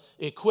on the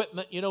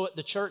equipment, you know, at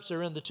the church.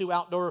 They're in the 2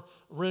 outdoor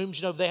rooms.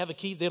 You know, if they have a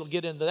key, they'll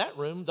get into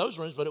those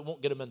rooms, but it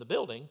won't get them in the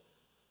building.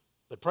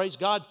 But praise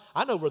God,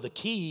 I know where the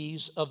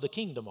keys of the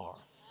kingdom are.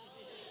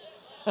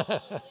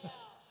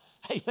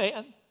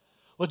 Amen.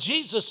 Well,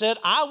 Jesus said,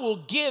 I will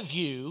give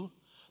you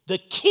the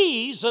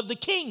keys of the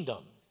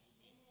kingdom.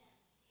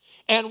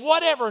 And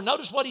whatever,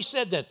 notice what he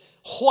said then,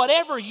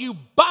 whatever you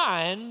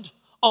bind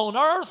on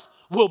earth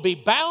will be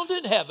bound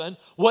in heaven.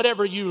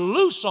 Whatever you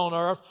loose on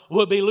earth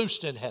will be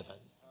loosed in heaven.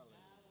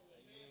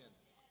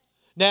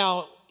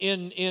 Now,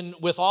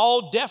 with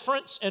all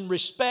deference and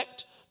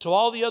respect to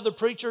all the other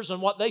preachers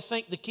and what they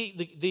think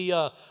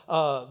the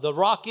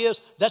rock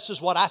is, this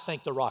is what I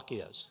think the rock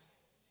is.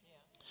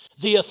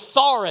 The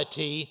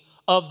authority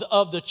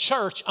of the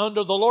church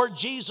under the Lord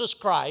Jesus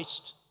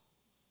Christ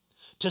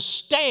to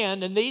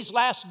stand in these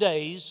last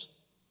days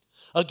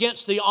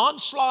against the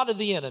onslaught of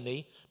the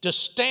enemy, to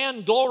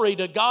stand, glory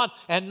to God,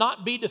 and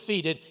not be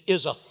defeated,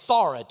 is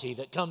authority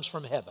that comes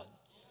from heaven.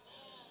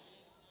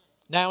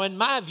 Now, in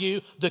my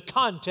view, the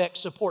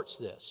context supports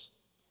this.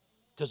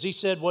 Because he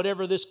said,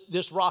 whatever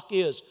this rock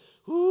is,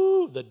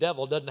 the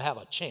devil doesn't have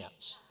a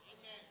chance.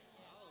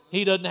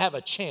 He doesn't have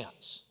a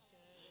chance.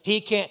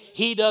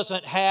 He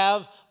doesn't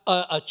have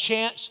a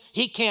chance.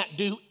 He can't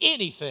do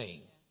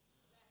anything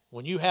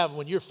when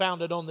you're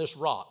founded on this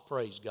rock,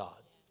 praise God.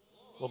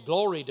 Well,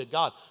 glory to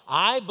God.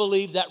 I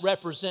believe that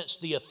represents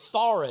the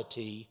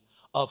authority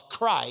of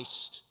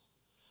Christ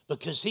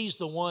because he's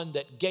the one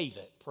that gave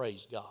it,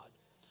 praise God.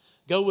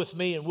 Go with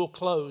me and we'll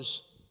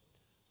close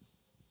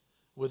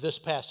with this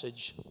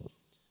passage.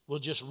 We'll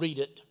just read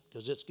it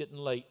because it's getting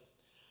late.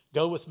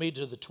 Go with me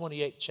to the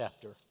 28th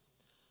chapter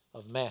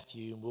of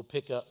Matthew, and we'll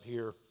pick up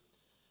here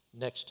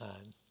next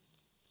time.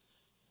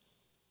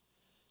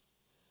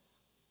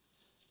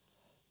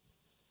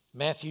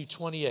 Matthew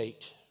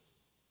 28.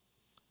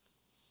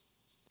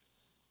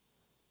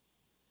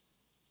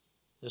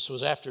 This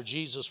was after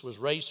Jesus was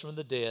raised from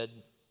the dead.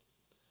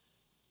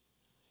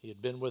 He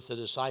had been with the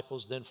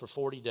disciples then for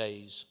 40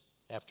 days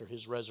after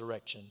his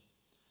resurrection.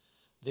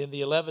 Then the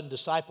 11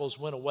 disciples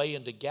went away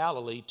into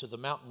Galilee to the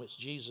mountain which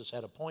Jesus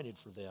had appointed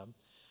for them.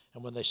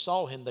 And when they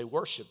saw him, they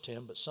worshiped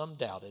him, but some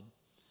doubted.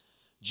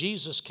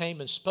 Jesus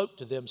came and spoke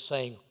to them,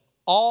 saying,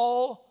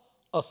 all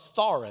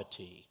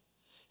authority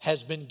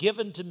has been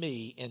given to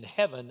me in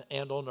heaven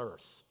and on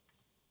earth.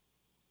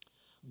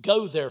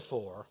 Go,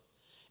 therefore,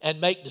 and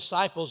make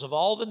disciples of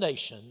all the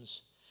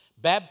nations,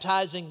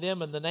 baptizing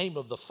them in the name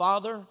of the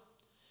Father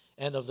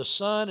and of the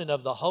Son and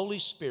of the Holy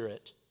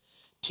Spirit,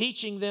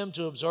 teaching them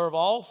to observe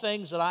all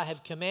things that I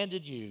have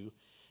commanded you.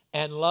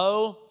 And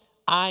lo,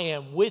 I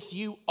am with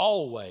you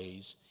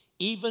always,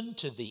 even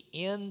to the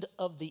end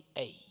of the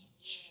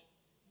age.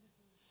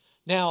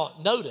 Now,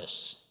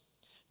 notice,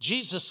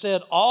 Jesus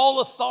said,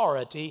 all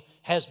authority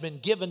has been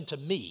given to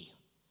me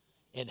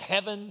in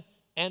heaven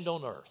and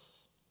on earth.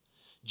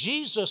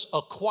 Jesus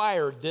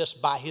acquired this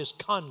by his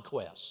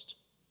conquest.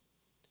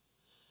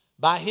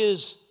 By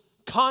his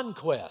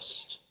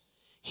conquest,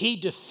 he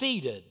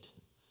defeated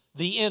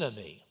the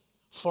enemy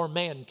for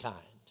mankind.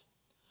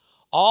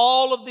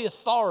 All of the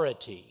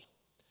authority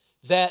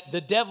that the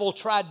devil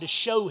tried to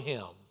show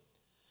him,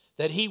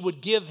 that he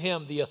would give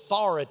him the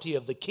authority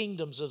of the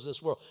kingdoms of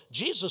this world,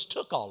 Jesus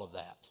took all of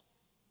that.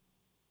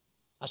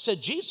 I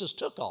said Jesus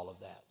took all of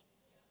that.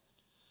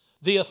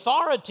 The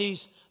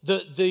authorities,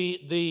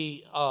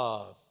 the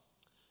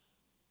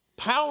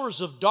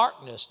powers of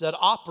darkness that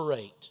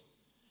operate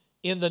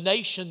in the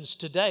nations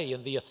today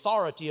and the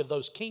authority of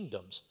those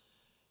kingdoms,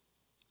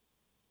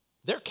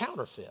 they're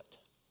counterfeit.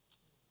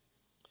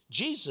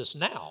 Jesus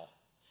now,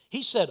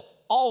 he said,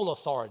 all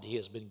authority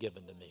has been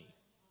given to me.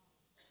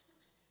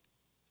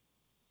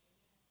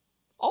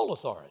 All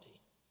authority.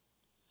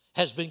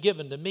 has been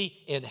given to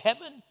me in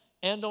heaven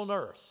and on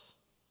earth.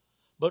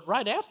 But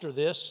right after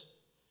this,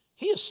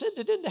 he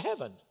ascended into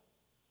heaven.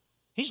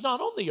 He's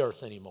not on the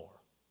earth anymore,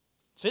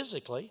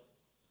 physically.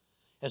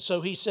 And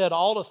so he said,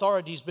 all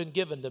authority has been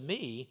given to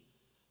me,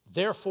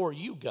 therefore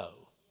you go.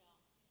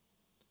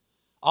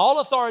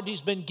 All authority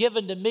has been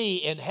given to me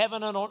in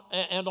heaven and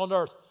on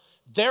earth,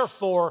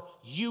 therefore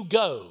you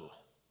go.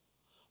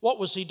 What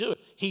was he doing?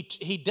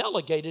 He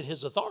delegated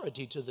his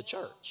authority to the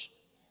church.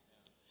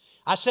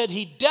 I said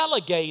he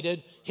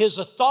delegated his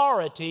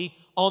authority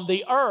on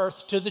the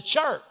earth to the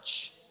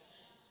church.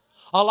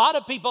 A lot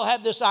of people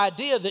have this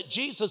idea that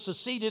Jesus is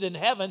seated in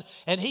heaven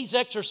and he's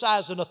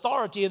exercising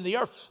authority in the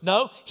earth.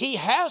 No, he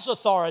has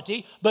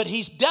authority, but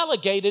he's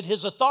delegated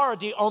his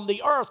authority on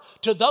the earth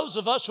to those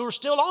of us who are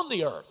still on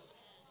the earth.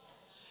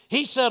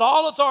 He said,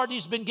 all authority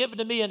has been given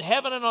to me in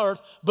heaven and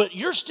earth, but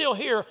you're still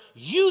here.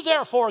 You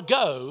therefore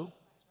go.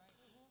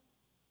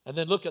 And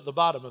then look at the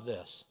bottom of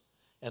this.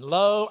 And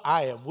lo,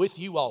 I am with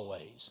you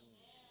always,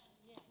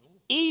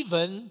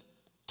 even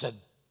to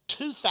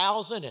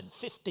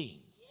 2015.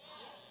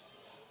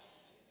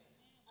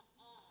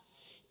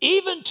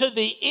 Even to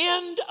the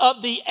end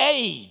of the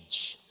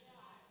age.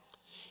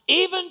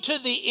 Even to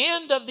the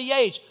end of the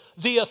age.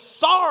 The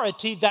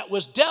authority that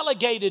was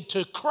delegated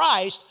to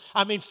Christ,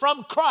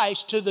 from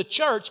Christ to the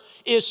church,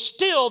 is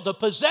still the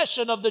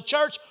possession of the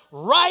church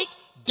right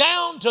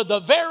down to the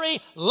very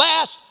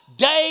last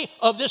day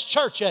of this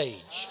church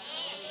age.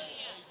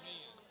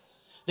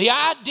 The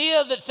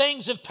idea that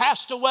things have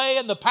passed away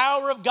and the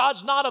power of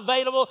God's not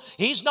available,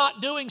 he's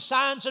not doing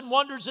signs and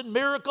wonders and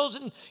miracles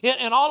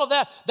and all of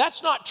that,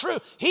 that's not true.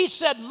 He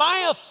said,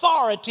 my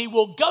authority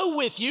will go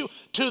with you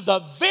to the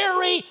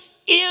very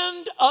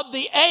end of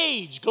the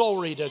age.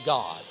 Glory to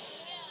God.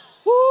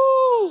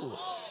 Woo!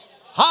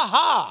 Ha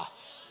ha!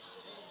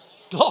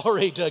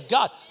 Glory to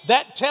God.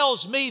 That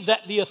tells me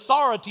that the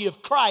authority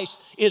of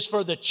Christ is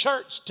for the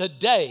church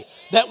today.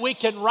 That we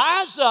can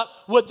rise up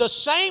with the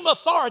same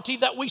authority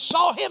that we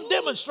saw him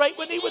demonstrate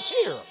when he was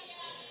here.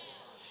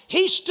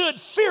 He stood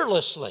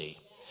fearlessly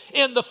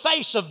in the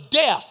face of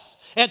death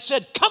and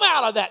said, come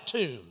out of that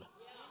tomb.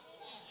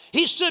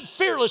 He stood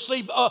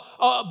fearlessly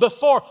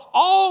before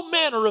all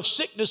manner of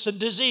sickness and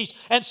disease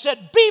and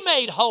said, be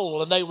made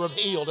whole. And they were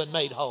healed and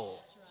made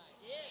whole.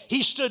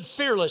 He stood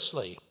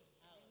fearlessly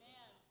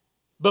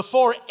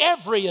before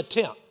every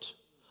attempt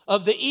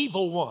of the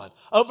evil one,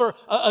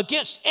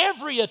 against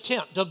every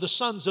attempt of the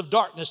sons of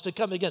darkness to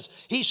come against.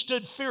 He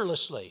stood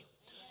fearlessly,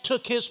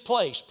 took his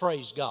place,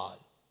 praise God.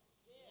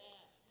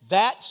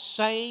 That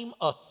same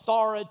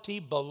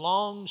authority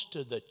belongs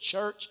to the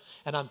church,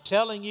 and I'm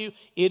telling you,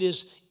 it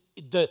is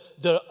the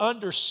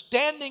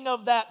understanding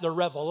of that, the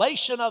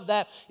revelation of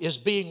that is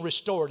being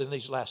restored in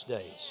these last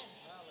days.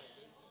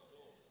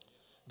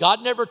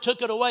 God never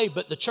took it away,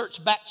 but the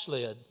church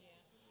backslid.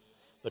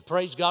 But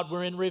praise God,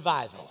 we're in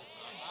revival.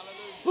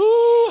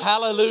 Woo,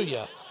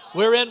 hallelujah.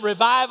 We're in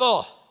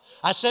revival.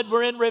 I said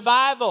we're in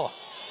revival.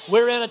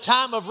 We're in a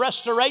time of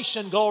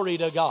restoration, glory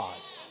to God.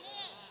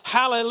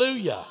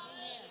 Hallelujah.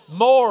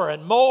 More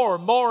and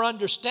more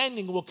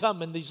understanding will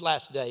come in these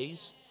last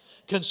days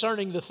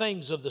concerning the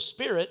things of the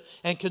Spirit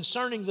and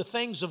concerning the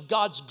things of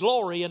God's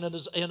glory and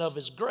of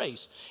His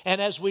grace.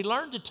 And as we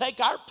learn to take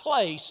our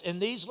place in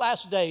these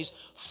last days,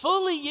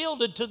 fully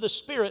yielded to the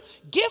Spirit,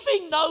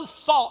 giving no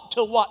thought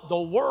to what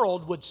the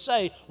world would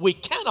say we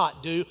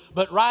cannot do,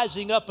 but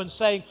rising up and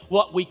saying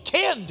what we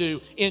can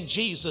do in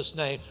Jesus'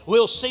 name,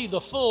 we'll see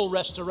the full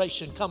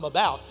restoration come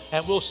about,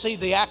 and we'll see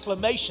the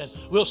acclamation,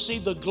 we'll see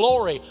the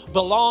glory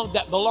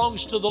that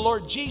belongs to the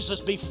Lord Jesus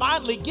be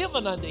finally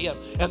given unto Him,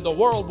 and the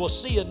world will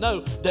see and know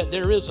that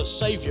there is a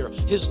Savior.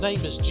 His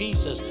name is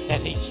Jesus,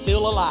 and He's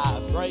still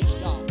alive. Praise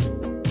God.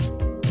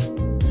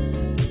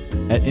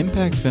 At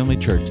Impact Family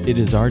Church, it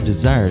is our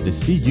desire to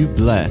see you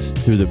blessed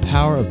through the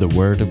power of the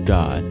Word of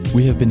God.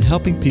 We have been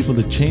helping people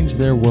to change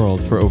their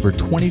world for over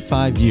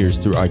 25 years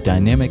through our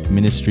dynamic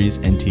ministries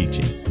and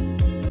teaching.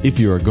 If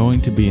you are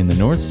going to be in the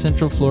North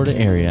Central Florida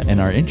area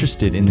and are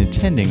interested in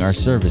attending our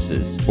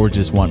services or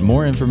just want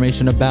more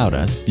information about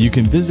us, you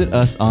can visit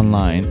us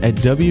online at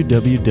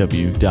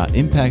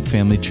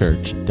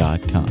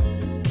www.impactfamilychurch.com.